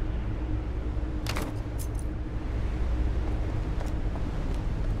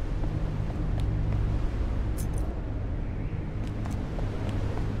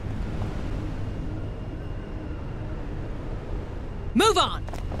 Move on!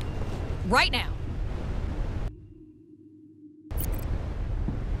 Right now!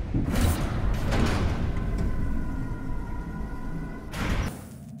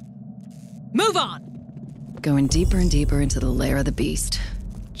 Move on! Going deeper and deeper into the lair of the beast.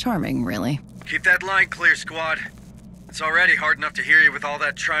 Charming, really. Keep that line clear, squad. It's already hard enough to hear you with all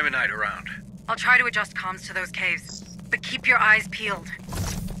that trimonite around. I'll try to adjust comms to those caves, but keep your eyes peeled.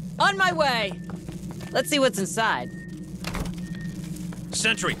 On my way! Let's see what's inside.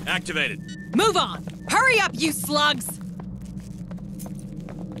 Sentry activated. Move on! Hurry up, you slugs!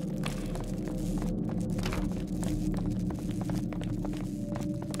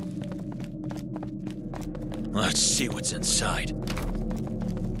 Let's see what's inside.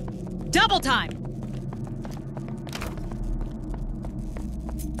 Double time!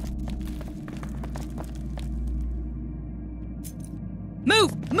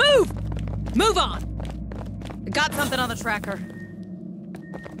 Move! Move! Move on! Got something on the tracker.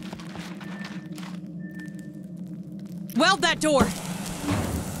 Weld that door!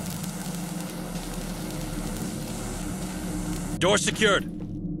 Door secured.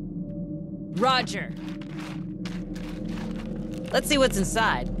 Roger. Let's see what's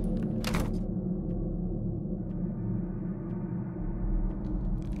inside.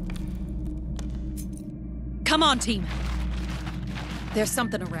 Come on, team. There's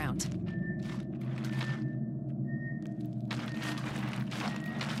something around.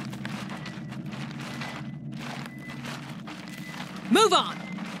 Move on!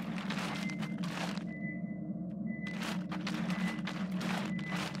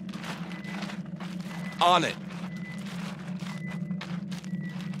 On it.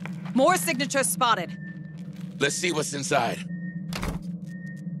 More signatures spotted. Let's see what's inside.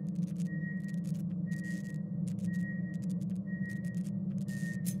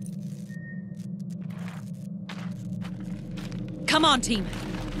 Come on, team.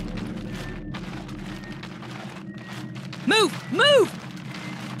 Move! Move!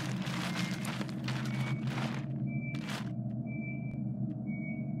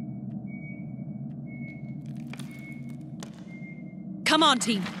 Come on,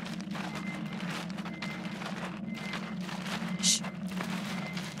 team.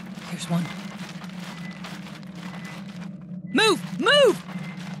 There's one. Move! Move!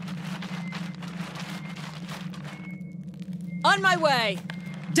 On my way!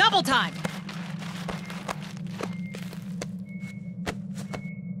 Double time!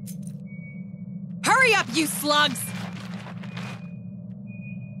 Hurry up, you slugs!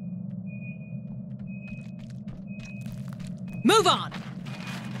 Move on!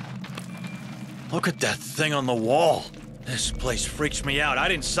 Look at that thing on the wall. This place freaks me out. I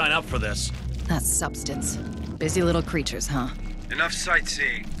didn't sign up for this. That's substance. Busy little creatures, huh? Enough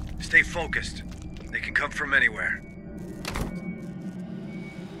sightseeing. Stay focused. They can come from anywhere.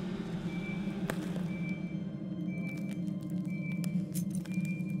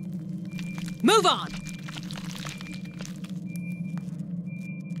 Move on!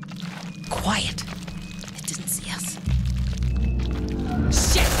 Quiet. It didn't see us.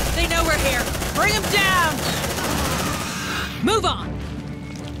 Shit! They know we're here! Bring them down! Move on!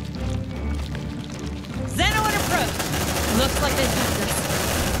 Xeno in approach! Looks like they found us.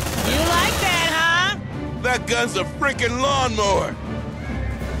 You like that, huh? That gun's a freaking lawnmower!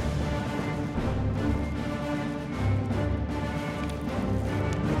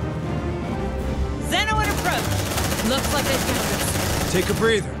 Xeno in approach! Looks like they found us. Take a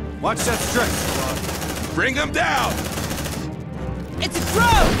breather. Watch that stretch, Squad. Bring them down! It's a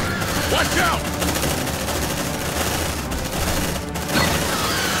drone! Watch out!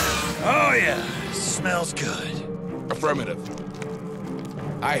 Oh yeah, smells good. Affirmative.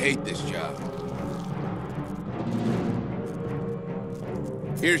 I hate this job.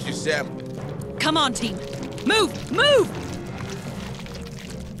 Here's your sample. Come on, team. Move! Move!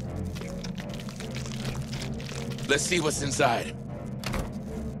 Let's see what's inside.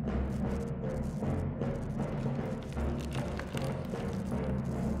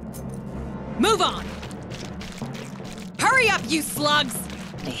 Move on! Hurry up, you slugs!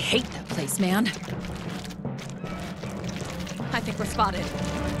 I hate that place, man. I think we're spotted.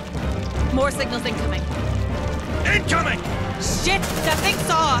 More signals incoming. Incoming! Shit! That thing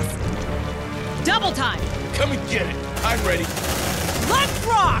saw us! Double time! Come and get it. I'm ready. Let's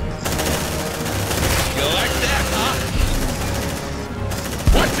rock! You like that, huh?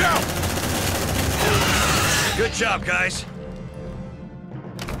 Watch out! Good job, guys.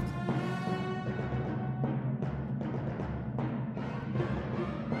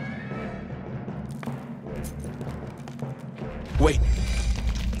 Wait. I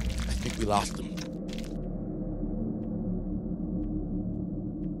think we lost them.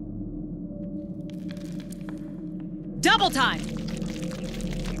 Double time!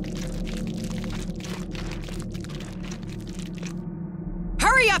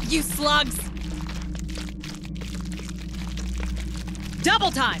 Hurry up, you slugs! Double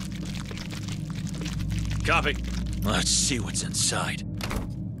time! Copy. Let's see what's inside.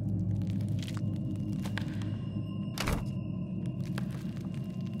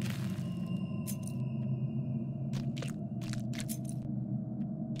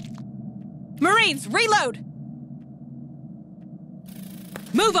 Marines, reload!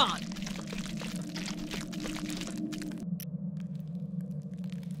 Move on!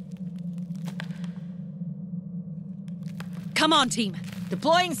 Come on, team.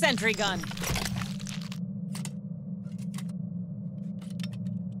 Deploying sentry gun.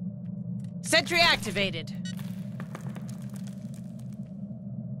 Sentry activated.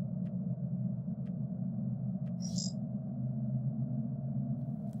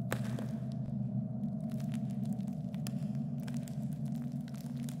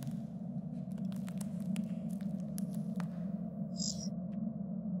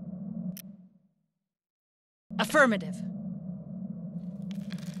 Affirmative.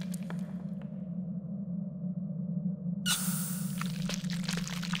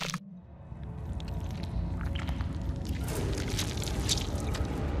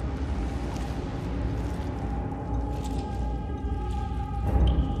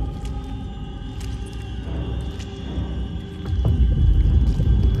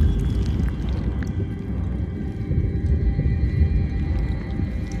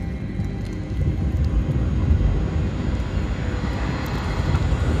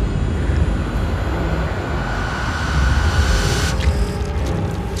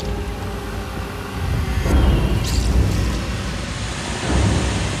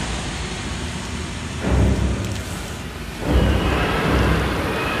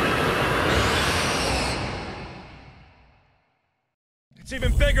 It's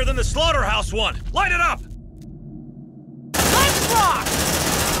even bigger than the slaughterhouse one! Light it up! Let's rock!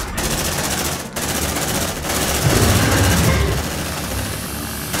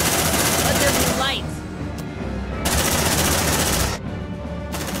 Let there be light.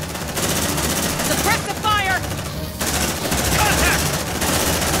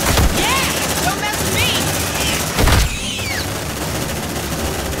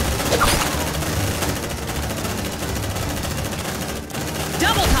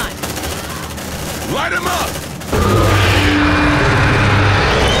 Light him up!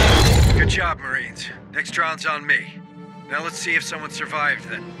 Good job, Marines. Next round's on me. Now let's see if someone survived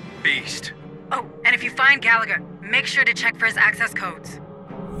that beast. Oh, and if you find Gallagher, make sure to check for his access codes.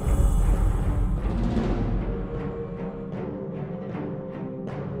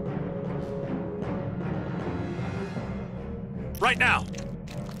 Right now!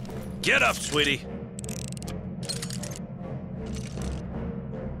 Get up, sweetie!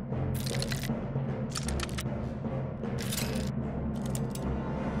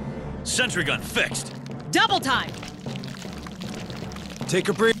 Sentry gun fixed! Double time! Take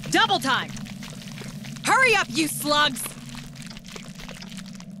a breath. Double time! Hurry up, you slugs!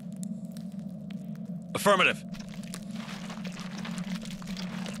 Affirmative.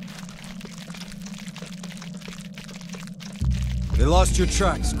 They lost your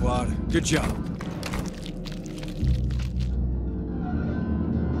track, squad. Good job.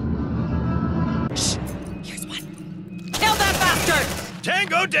 Shh! Here's one. Kill that bastard!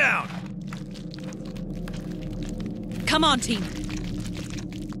 Tango down! Come on, team.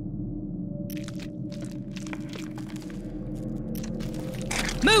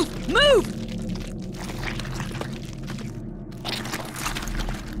 Move! Move!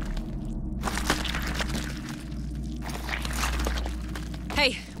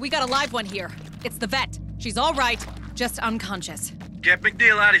 Hey, we got a live one here. It's the vet. She's all right, just unconscious. Get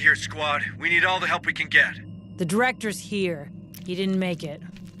McNeil out of here, squad. We need all the help we can get. The director's here. He didn't make it.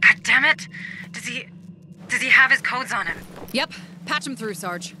 God damn it! Does he have his codes on him? Yep. Patch him through,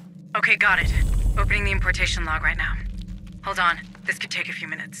 Sarge. Okay, got it. Opening the importation log right now. Hold on. This could take a few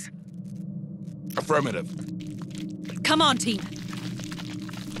minutes. Affirmative. Come on, team.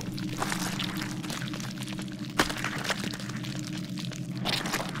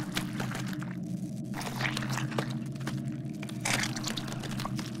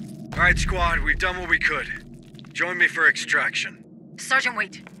 All right, squad. We've done what we could. Join me for extraction. Sergeant,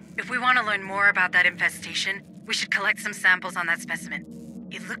 wait. If we want to learn more about that infestation, we should collect some samples on that specimen.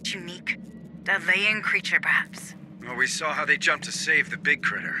 It looked unique. A Lethean creature, perhaps. Well, we saw how they jumped to save the big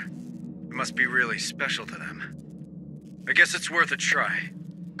critter. It must be really special to them. I guess it's worth a try.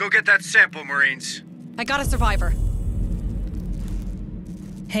 Go get that sample, Marines. I got a survivor.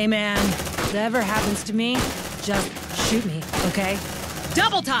 Hey man, if that ever happens to me, just shoot me, okay?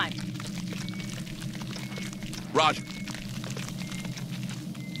 Double time! Roger.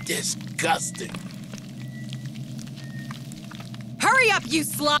 Disgusting. Hurry up, you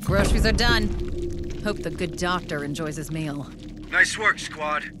slut! Groceries are done. Hope the good doctor enjoys his meal. Nice work,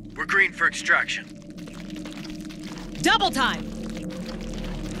 squad. We're green for extraction. Double time!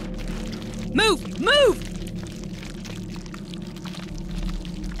 Move! Move!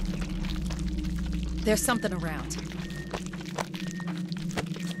 There's something around.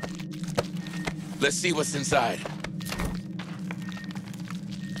 Let's see what's inside.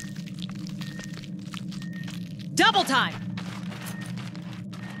 Double time!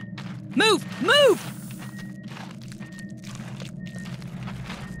 Move! Move!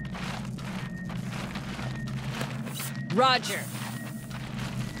 Roger.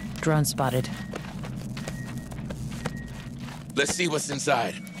 Drone spotted. Let's see what's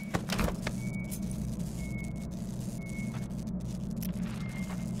inside.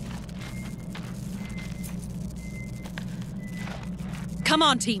 Come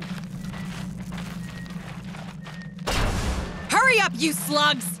on, team. Hurry up, you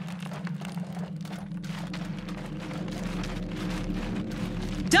slugs!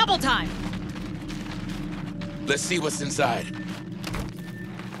 Double time! Let's see what's inside.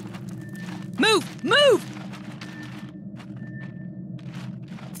 Move! Move!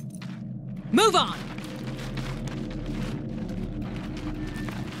 Move on!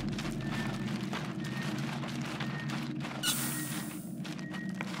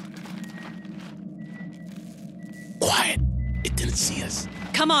 Quiet. It didn't see us.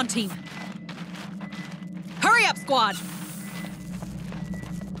 Come on, team. Hurry up, squad!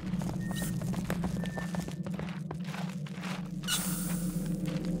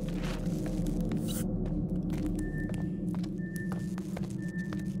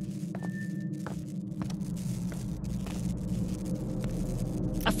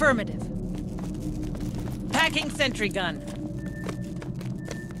 Affirmative. Packing sentry gun.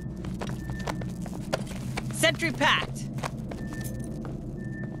 Sentry packed.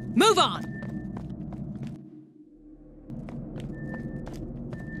 Move on!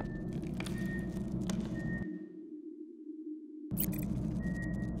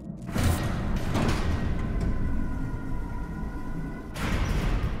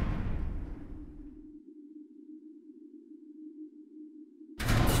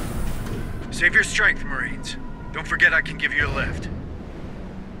 Save your strength, Marines. Don't forget I can give you a lift.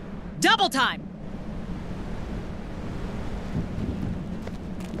 Double time!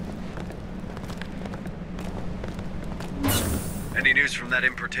 Any news from that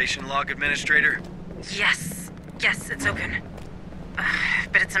importation log, Administrator? Yes, it's open.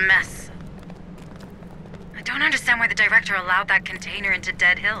 But it's a mess. I don't understand why the Director allowed that container into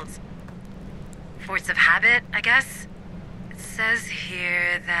Dead Hills. Force of habit, I guess? It says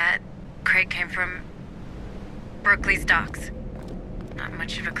here that crate came from Berkeley's docks. Not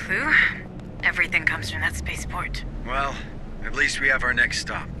much of a clue. Everything comes from that spaceport. Well, at least we have our next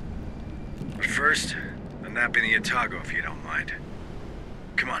stop. But first, a nap in the Otago, if you don't mind.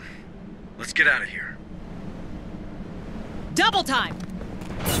 Come on, let's get out of here. Double time!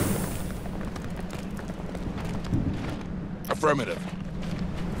 Affirmative.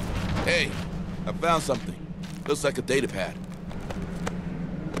 Hey, I found something. Looks like a data pad.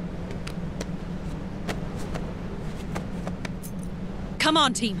 Come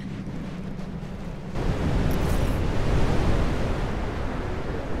on, team.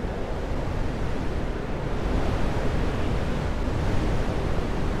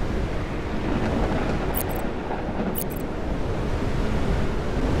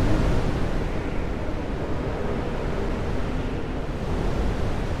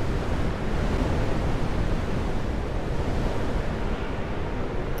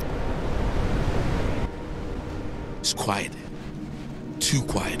 It's quiet. Too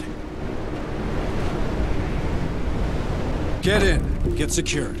quiet. Get in. Get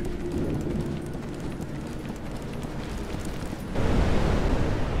secured.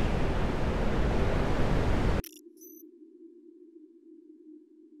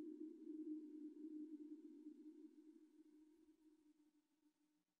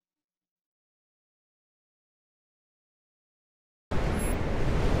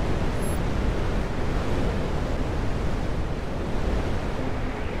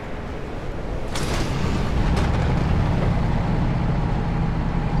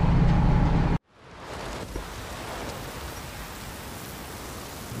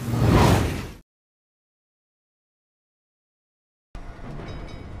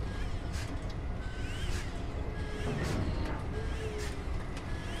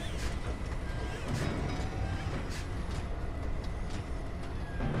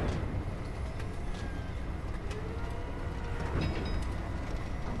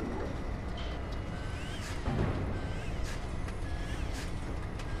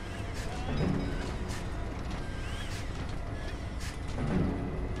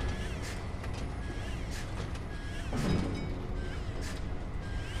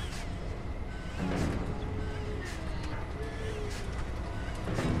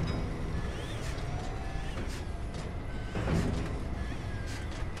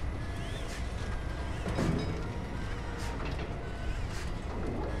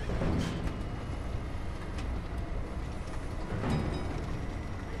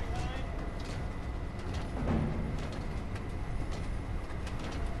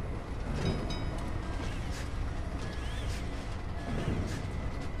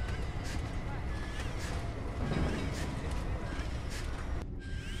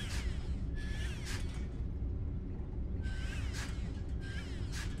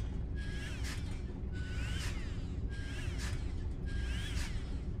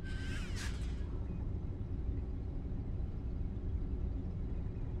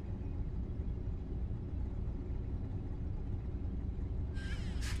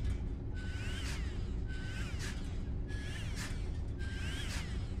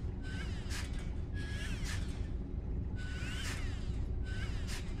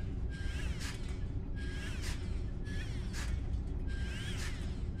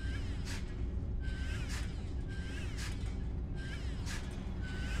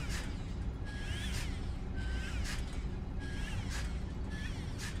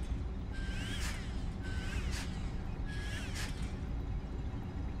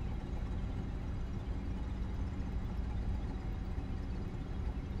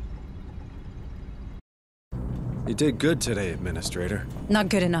 You did good today, Administrator. Not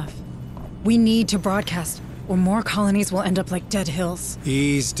good enough. We need to broadcast, or more colonies will end up like Dead Hills.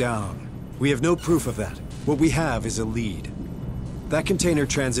 Ease down. We have no proof of that. What we have is a lead. That container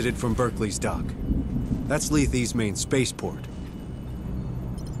transited from Berkeley's dock. That's Lethe's main spaceport.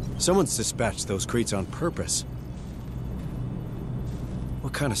 Someone's dispatched those crates on purpose.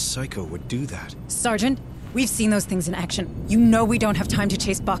 What kind of psycho would do that? Sergeant, we've seen those things in action. You know we don't have time to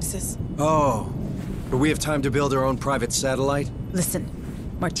chase boxes. Oh, but we have time to build our own private satellite? Listen,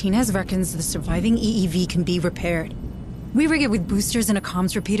 Martinez reckons the surviving EEV can be repaired. We rig it with boosters and a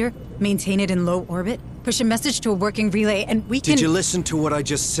comms repeater, maintain it in low orbit, push a message to a working relay, and we can— Did you listen to what I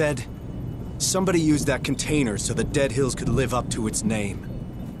just said? Somebody used that container so the Dead Hills could live up to its name.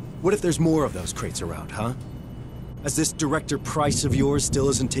 What if there's more of those crates around, huh? As this Director Price of yours still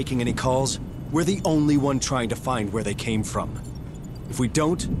isn't taking any calls, we're the only one trying to find where they came from. If we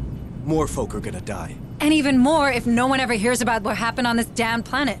don't, more folk are gonna die. And even more if no one ever hears about what happened on this damn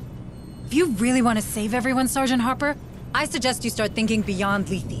planet. If you really want to save everyone, Sergeant Harper, I suggest you start thinking beyond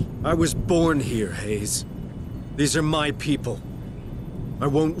Lethe. I was born here, Hayes. These are my people. I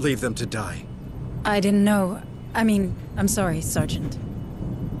won't leave them to die. I didn't know. I mean, I'm sorry, Sergeant.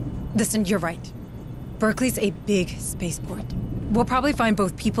 Listen, you're right. Berkeley's a big spaceport. We'll probably find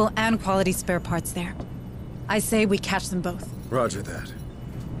both people and quality spare parts there. I say we catch them both. Roger that.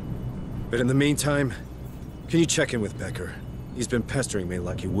 But in the meantime, can you check in with Becker? He's been pestering me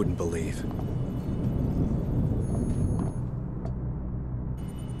like you wouldn't believe.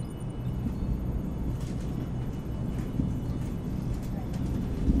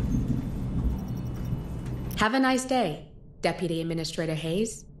 Have a nice day, Deputy Administrator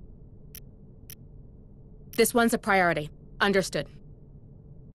Hayes. This one's a priority. Understood.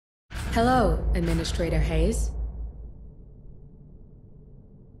 Hello, Administrator Hayes.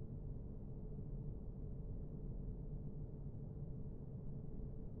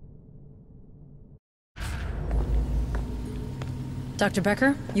 Dr.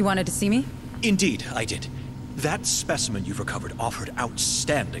 Becker, you wanted to see me? Indeed, I did. That specimen you've recovered offered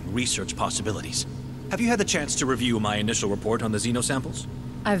outstanding research possibilities. Have you had the chance to review my initial report on the xenosamples?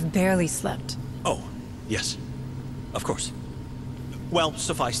 I've barely slept. Oh, yes. Of course. Well,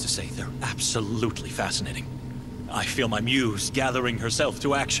 suffice to say, they're absolutely fascinating. I feel my muse gathering herself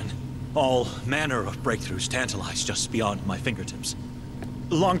to action. All manner of breakthroughs tantalize just beyond my fingertips.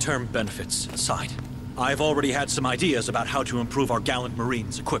 Long-term benefits aside, I've already had some ideas about how to improve our gallant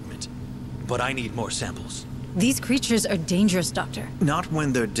Marines' equipment. But I need more samples. These creatures are dangerous, Doctor. Not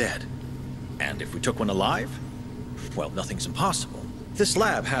when they're dead. And if we took one alive? Well, nothing's impossible. This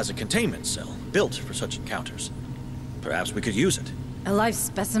lab has a containment cell built for such encounters. Perhaps we could use it. A live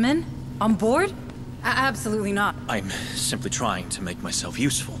specimen? On board? Absolutely not. I'm simply trying to make myself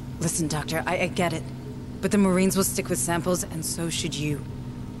useful. Listen, Doctor, I get it. But the Marines will stick with samples, and so should you.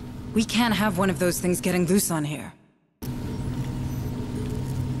 We can't have one of those things getting loose on here.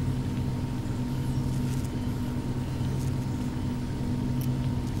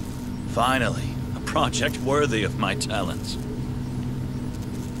 Finally, a project worthy of my talents.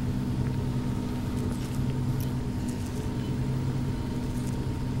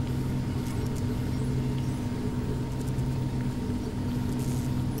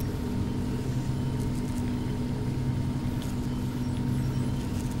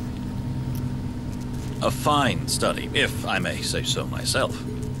 A fine study, if I may say so myself.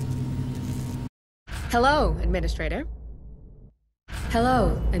 Hello, Administrator.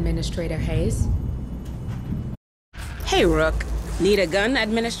 Hello, Administrator Hayes. Hey, Rook. Need a gun,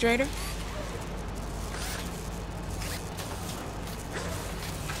 Administrator?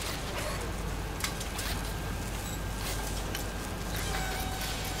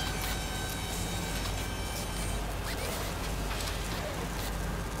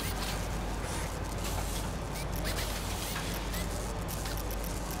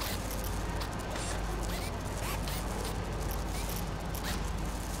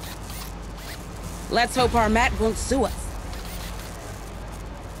 Let's hope our Matt won't sue us.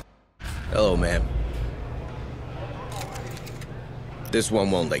 Hello, ma'am. This one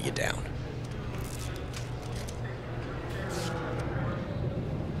won't let you down.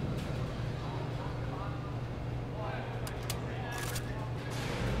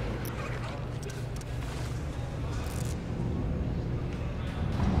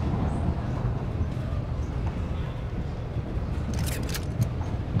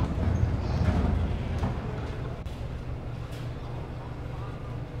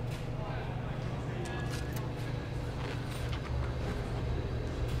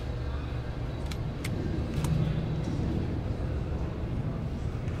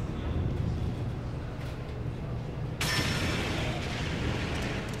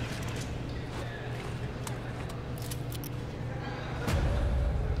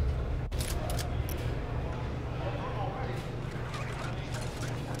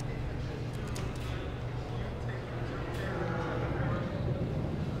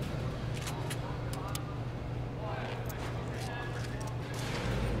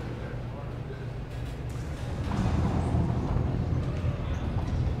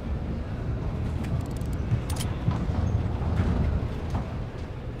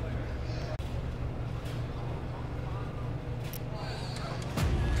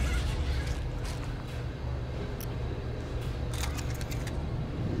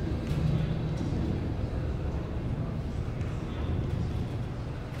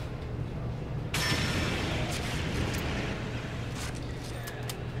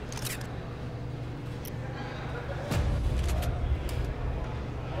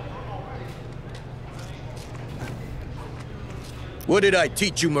 What did I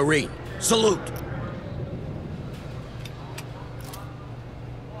teach you, Marine? Salute!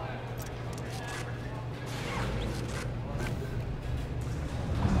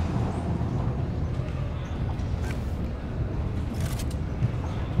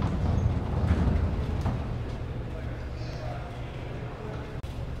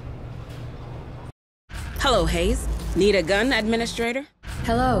 Hello, Hayes. Need a gun, Administrator?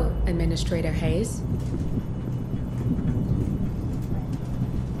 Hello, Administrator Hayes.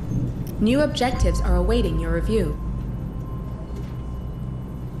 New objectives are awaiting your review.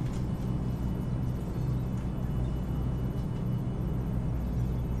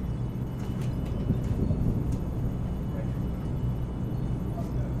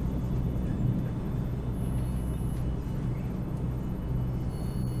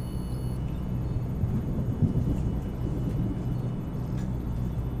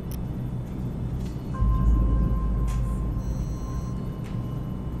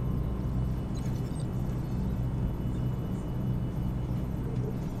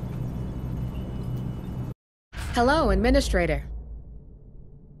 Hello, Administrator.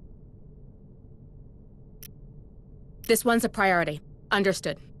 This one's a priority.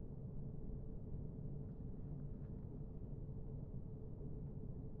 Understood.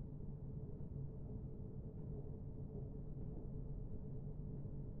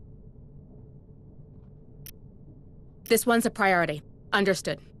 This one's a priority.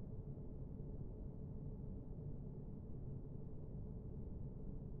 Understood.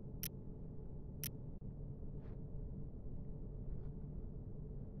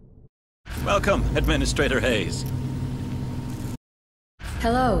 Welcome, Administrator Hayes.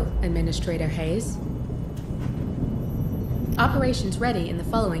 Hello, Administrator Hayes. Operations ready in the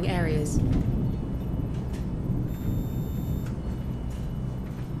following areas.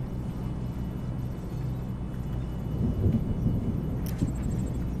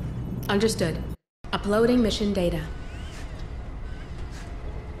 Understood. Uploading mission data.